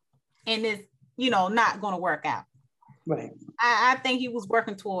family and it's, not going to work out. Right. I think he was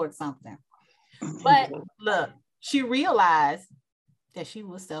working towards something. But look, she realized that she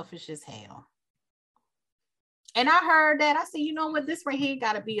was selfish as hell. And I heard that. I said, you know what? This right here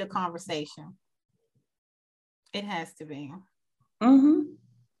got to be a conversation. It has to be. Mm-hmm.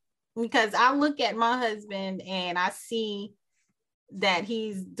 Because I look at my husband and I see that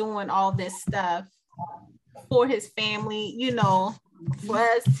he's doing all this stuff for his family, for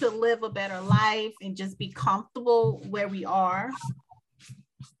us to live a better life and just be comfortable where we are.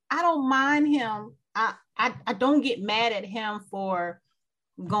 I don't mind him. I don't get mad at him for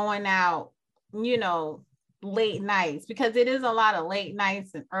going out, late nights, because it is a lot of late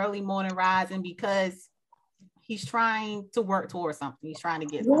nights and early morning rising, because he's trying to work towards something. He's trying to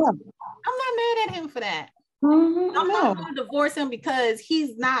get something. I'm not mad at him for that. Mm-hmm. I'm not going to divorce him because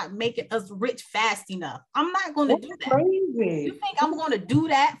he's not making us rich fast enough. I'm not going to do that. Crazy. You think I'm going to do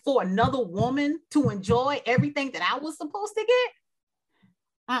that for another woman to enjoy everything that I was supposed to get?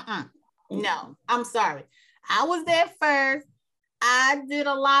 No, I'm sorry. I was there first. I did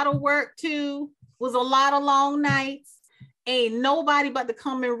a lot of work too. Was a lot of long nights. Ain't nobody but to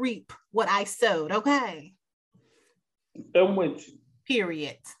come and reap what I sowed, okay? I'm with you.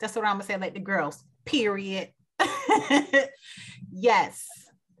 Period. That's what I'm gonna say, like the girls. Period. Yes.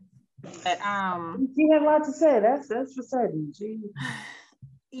 But she had a lot to say. That's for certain.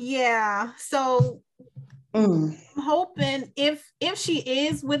 Yeah. So I'm hoping if she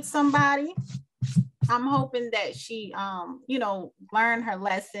is with somebody, I'm hoping that she learn her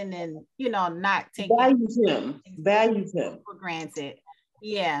lesson and not take values him for granted.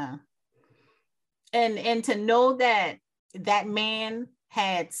 Yeah. And to know that man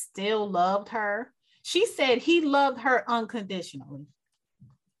had still loved her. She said he loved her unconditionally.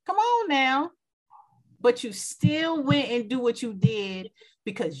 Come on now. But you still went and do what you did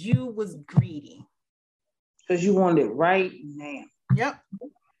because you was greedy. Because you wanted it right now. Yep.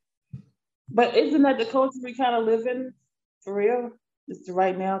 But isn't that the culture we kind of live in? For real? It's the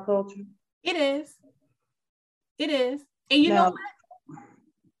right now culture? It is. It is. And you know what?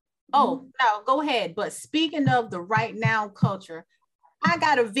 Oh, no, go ahead. But speaking of the right now culture, I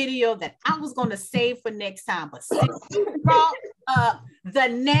got a video that I was going to save for next time. But since you brought up the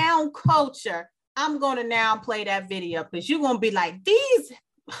now culture, I'm going to now play that video because you're going to be like, these,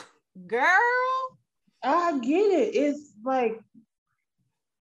 girl. I get it. It's like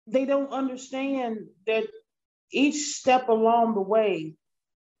they don't understand that each step along the way,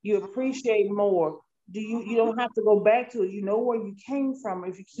 you appreciate more. You don't have to go back to it. You know where you came from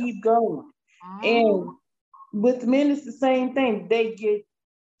if you keep going. And with men, it's the same thing. They get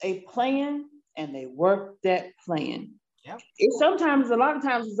a plan and they work that plan. Yep. A lot of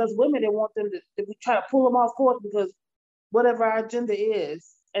times it's us women that want them to we try to pull them off course because whatever our agenda is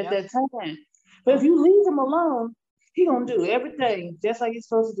at that time. But if you leave them alone, He gonna do everything just like he's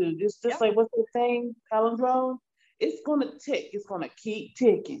supposed to do. Just like what's the thing, palindrome? It's gonna tick. It's gonna keep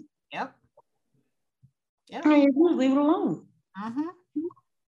ticking. Yep. I mean, just leave it alone. Mm-hmm.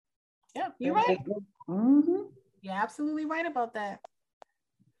 Yep, you're right. Mm-hmm. You're absolutely right about that.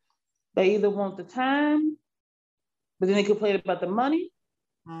 They either want the time, but then they complain about the money,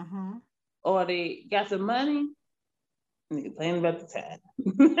 or they got the money and they complain about the time.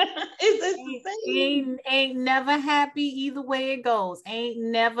 it's the same. Ain't never happy either way it goes. Ain't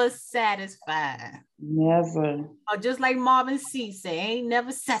never satisfied. Never. Or just like Marvin C say, ain't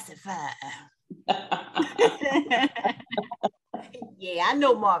never satisfied. Yeah, I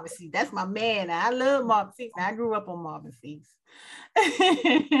know Marvin C. That's my man. I love Marvin C. I grew up on Marvin C. Yeah,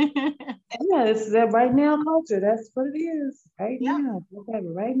 it's that right now culture. That's what it is. Right now.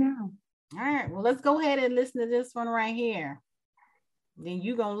 Right now. All right. Well, let's go ahead and listen to this one right here. Then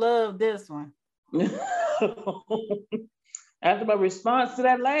you're gonna love this one. After my response to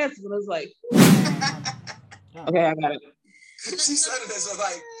that last one, I was like, okay, I got it. She said it as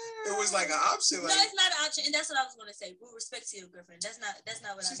like it was like an option. Like, no, it's not an option, and that's what I was going to say. With respect to your girlfriend, that's not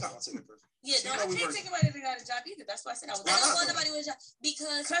what she's not going to take it personally. Yeah, no, I can't take anybody that got a job either. That's why I said I don't want nobody with a job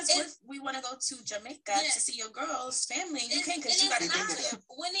because if we want to go to Jamaica to see your girl's family, you can't because you got to get there.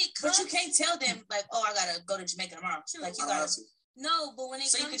 When it comes, but you can't tell them like, oh, I gotta go to Jamaica tomorrow. Like you gotta. No, but when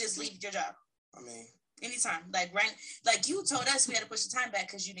it so you could just leave your job. I mean. Anytime, like right, like you told us we had to push the time back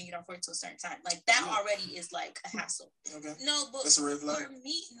because you didn't get off work till a certain time. Like that already is like a hassle. Okay. No, but it's a red flag. For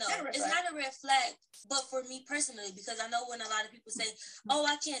me, no, it's not a red flag. But for me personally, because I know when a lot of people say, "Oh,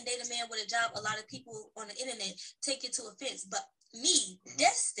 I can't date a man with a job," a lot of people on the internet take it to offense. But me,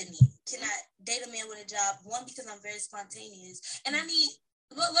 Destiny, cannot date a man with a job. One, because I'm very spontaneous, and I need.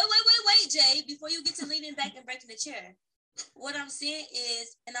 Wait, Jay, before you get to leaning back and breaking the chair. What I'm saying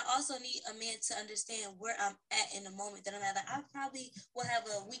is, and I also need a man to understand where I'm at in the moment that I'm at. Like, I probably will have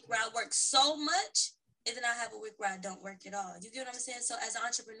a week where I work so much, and then I have a week where I don't work at all. You get what I'm saying? So as an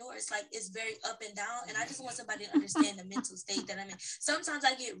entrepreneur, it's like, it's very up and down, and I just want somebody to understand the mental state that I'm in. Sometimes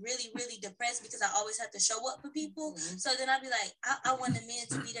I get really, really depressed because I always have to show up for people. So then I'll be like, I want a man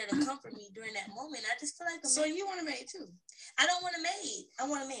to be there to comfort me during that moment. I just feel like so you want a maid too? I don't want a maid. I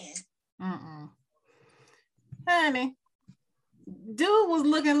want a man. Honey. Dude was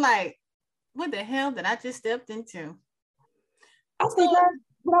looking like, what the hell did I just stepped into? I think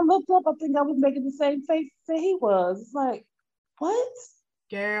when I looked up, I think I was making the same face that he was. It's like, what?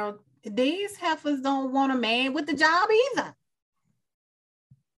 Girl, these heifers don't want a man with the job either.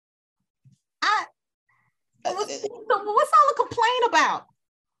 What's all the complaint about?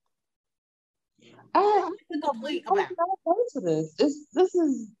 This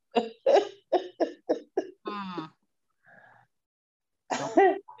is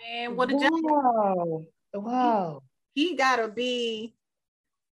man, what a job. Wow. He gotta be,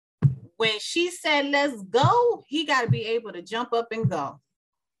 when she said let's go, he gotta be able to jump up and go.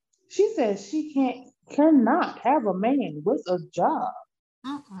 She says she cannot have a man with a job.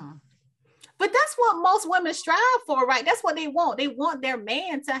 But that's what most women strive for, right? That's what they want. They want their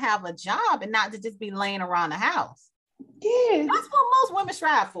man to have a job and not to just be laying around the house. Yeah. That's what most women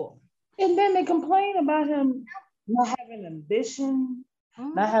strive for. And then they complain about him not having ambition,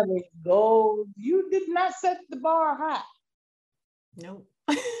 not having goals. You did not set the bar high. Nope.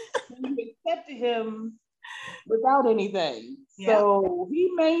 You accepted him without anything. Yep. So he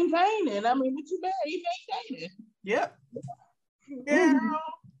maintained it. I mean, what you mad? He maintained it. Yep. Girl.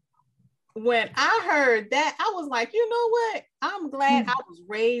 When I heard that, I was like, you know what? I'm glad I was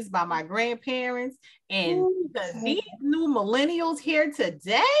raised by my grandparents, and these new millennials here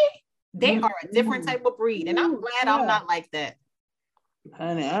today, they are a different type of breed, and I'm glad I'm not like that.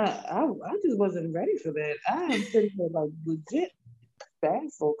 Honey, I just wasn't ready for that. I am sitting here like legit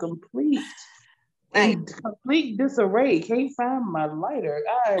baffled, complete disarray. Can't find my lighter.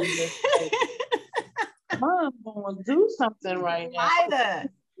 I'm just like, Mom's gonna do something right now. Lighter.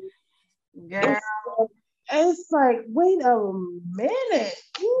 Girl, it's like, wait a minute.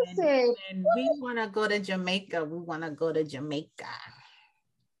 You said we want to go to Jamaica. We want to go to Jamaica.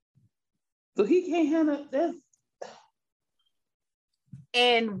 So he can't handle this.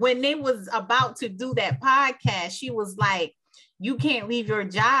 And when they was about to do that podcast, she was like, you can't leave your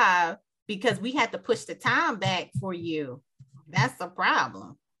job because we had to push the time back for you. That's a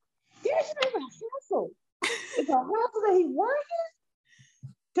problem. Yeah, it's a hassle. It's a hassle that he's working.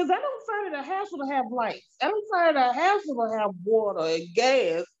 Because I don't find it a hassle to have lights. I don't find it a hassle to have water and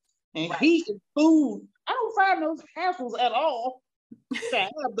gas and heat and food. I don't find those hassles at all to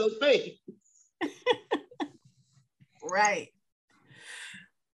have those things. Right.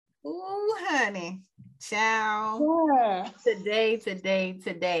 Oh, honey. Child. Yeah. Today.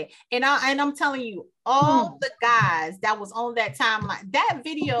 And I'm telling you, all the guys that was on that timeline, that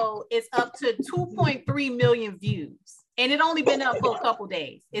video is up to 2.3 million views. And it only been up for a couple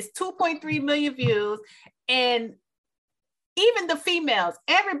days. It's 2.3 million views. And even the females,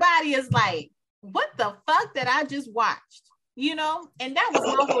 everybody is like, what the fuck that I just watched? You know? And that was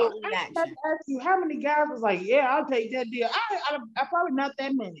my whole reaction. I ask you, how many guys was like, yeah, I'll take that deal? I probably not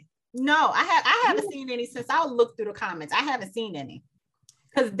that many. No, I haven't seen any since I looked through the comments. I haven't seen any.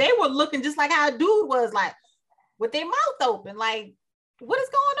 Because they were looking just like how a dude was, like, with their mouth open. Like, what is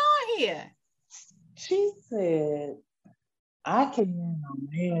going on here? She said, I can't,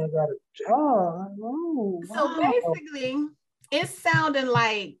 man, I got a job. Oh, wow. So basically, it's sounding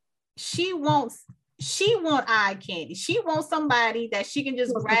like she want eye candy. She wants somebody that she can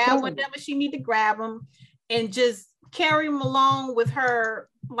just grab whenever she need to grab them and just carry them along with her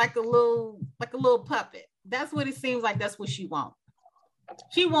like a little puppet. That's what it seems like. That's what she wants.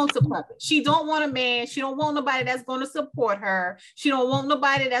 She wants a puppet. She don't want a man. She don't want nobody that's going to support her. She don't want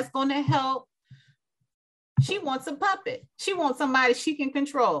nobody that's going to help. She wants a puppet. She wants somebody she can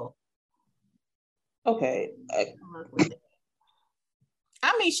control. Okay.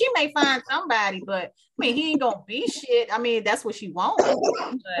 I mean, she may find somebody, but I mean, he ain't gonna be shit. I mean, that's what she wants. I mean,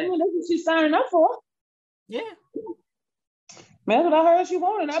 that's what she's signing up for. Yeah. Man, what I heard she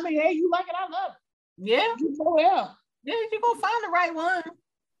wanted. I mean, hey, you like it, I love it. Yeah. You go out. Yeah, you're gonna find the right one.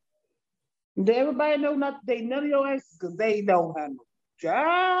 Everybody know not they none of your exes because they don't have no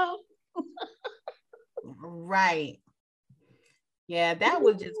job. Right. Yeah, that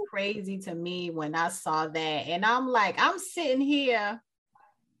was just crazy to me when I saw that. And I'm like, I'm sitting here,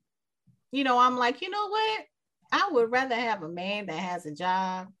 you know, I'm like, you know what? I would rather have a man that has a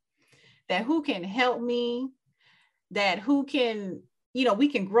job, that who can help me, that who can, you know, we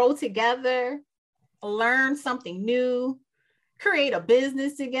can grow together, learn something new, create a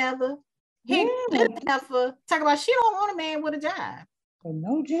business together. Talk about she don't want a man with a job.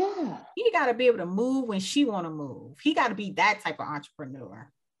 No job. He got to be able to move when she want to move. He got to be that type of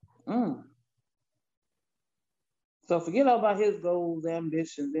entrepreneur. So forget all about his goals,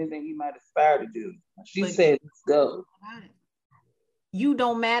 ambitions, anything he might aspire to do. She said, let's go. You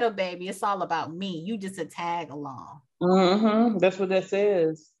don't matter, baby. It's all about me. You just a tag along. Mm-hmm. That's what that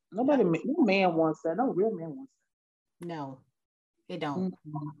says. No man wants that. No real man wants that. No, it don't.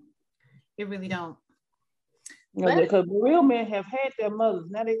 Mm-hmm. It really don't. You know, because real men have had their mothers.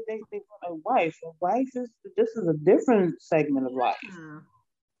 Now they think they want a wife. A wife this is a different segment of life.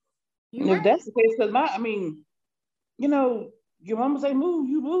 And if that's the case, because you know, your mama say move,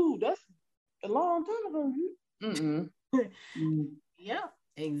 you move. That's a long time ago. Yeah,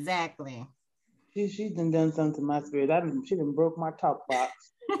 exactly. She done something to my spirit. She done broke my talk box.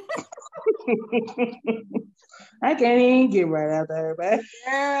 I can't even get right out there, man.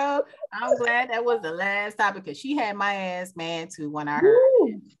 Girl, I'm glad that was the last topic because she had my ass mad too when I heard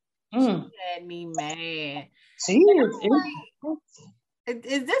it. She had me mad. She is. Like,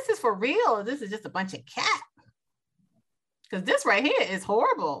 is this for real or this is just a bunch of cat? Because this right here is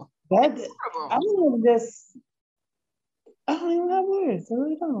horrible. Horrible. I don't even have words. I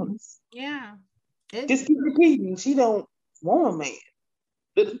really don't. Yeah. Just keep repeating. She don't want a man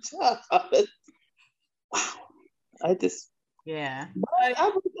with a child. Wow. Yeah.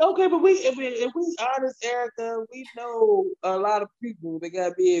 Okay, but if we honest, Erica, we know a lot of people that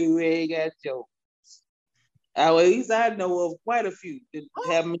got baby who ain't got jobs. At least I know of quite a few that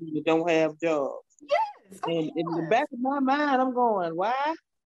have men that don't have jobs. Yes. And in the back of my mind, I'm going, why?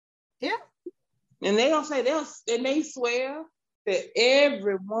 Yeah. And they don't say they swear that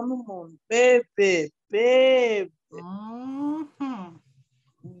every woman wants baby.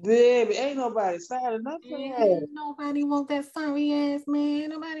 Baby, ain't nobody signing up for that. Nobody want that sorry ass man.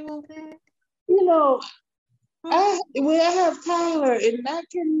 Nobody want that. You know, I have Tyler and I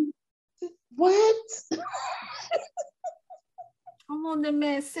can what? I want the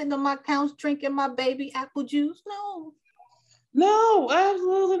man sitting on my couch drinking my baby apple juice. No,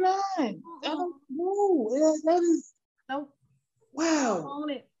 absolutely not. I don't know. That is wow. I don't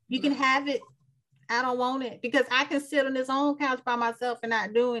want it. You can have it. I don't want it because I can sit on this own couch by myself and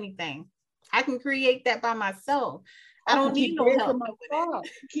not do anything. I can create that by myself. I don't need no help.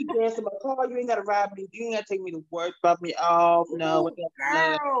 Keep dancing my car. You ain't gotta ride me. You ain't gotta take me to work, drop me off. No,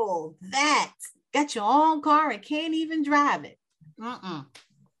 girl, that got your own car and can't even drive it. I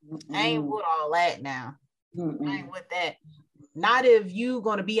ain't with all that now. I ain't with that. Not if you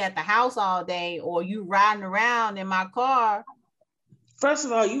gonna be at the house all day or you riding around in my car. First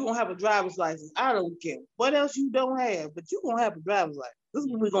of all, you gonna have a driver's license. I don't care what else you don't have, but you gonna have a driver's license. This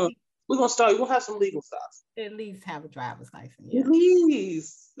is what we're gonna We're gonna have some legal stuff. At least have a driver's license. Yeah. At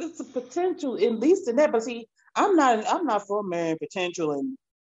least it's a potential, at least in that. But see, I'm not for marrying potential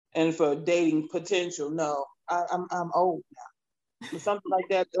and for dating potential. No, I'm old now. Something like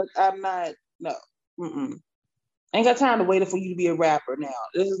that. I'm not. No. Mm-mm. Ain't got time to wait for you to be a rapper now.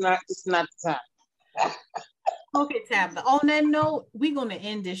 This is not the time. Okay, Tabitha. On that note, we're gonna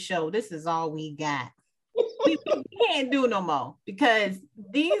end this show. This is all we got. We can't do no more because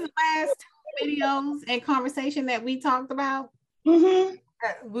these last videos and conversation that we talked about, we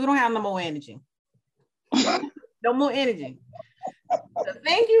don't have no more energy. No more energy. So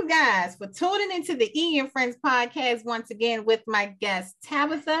thank you guys for tuning into the E and Friends podcast once again with my guest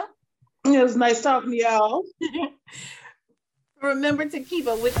Tabitha. It was nice talking to y'all. Remember to keep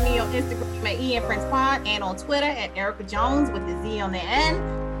up with me on Instagram at E and Friends Pod and on Twitter at Erica Jones with the Z on the end.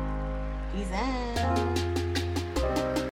 Peace out.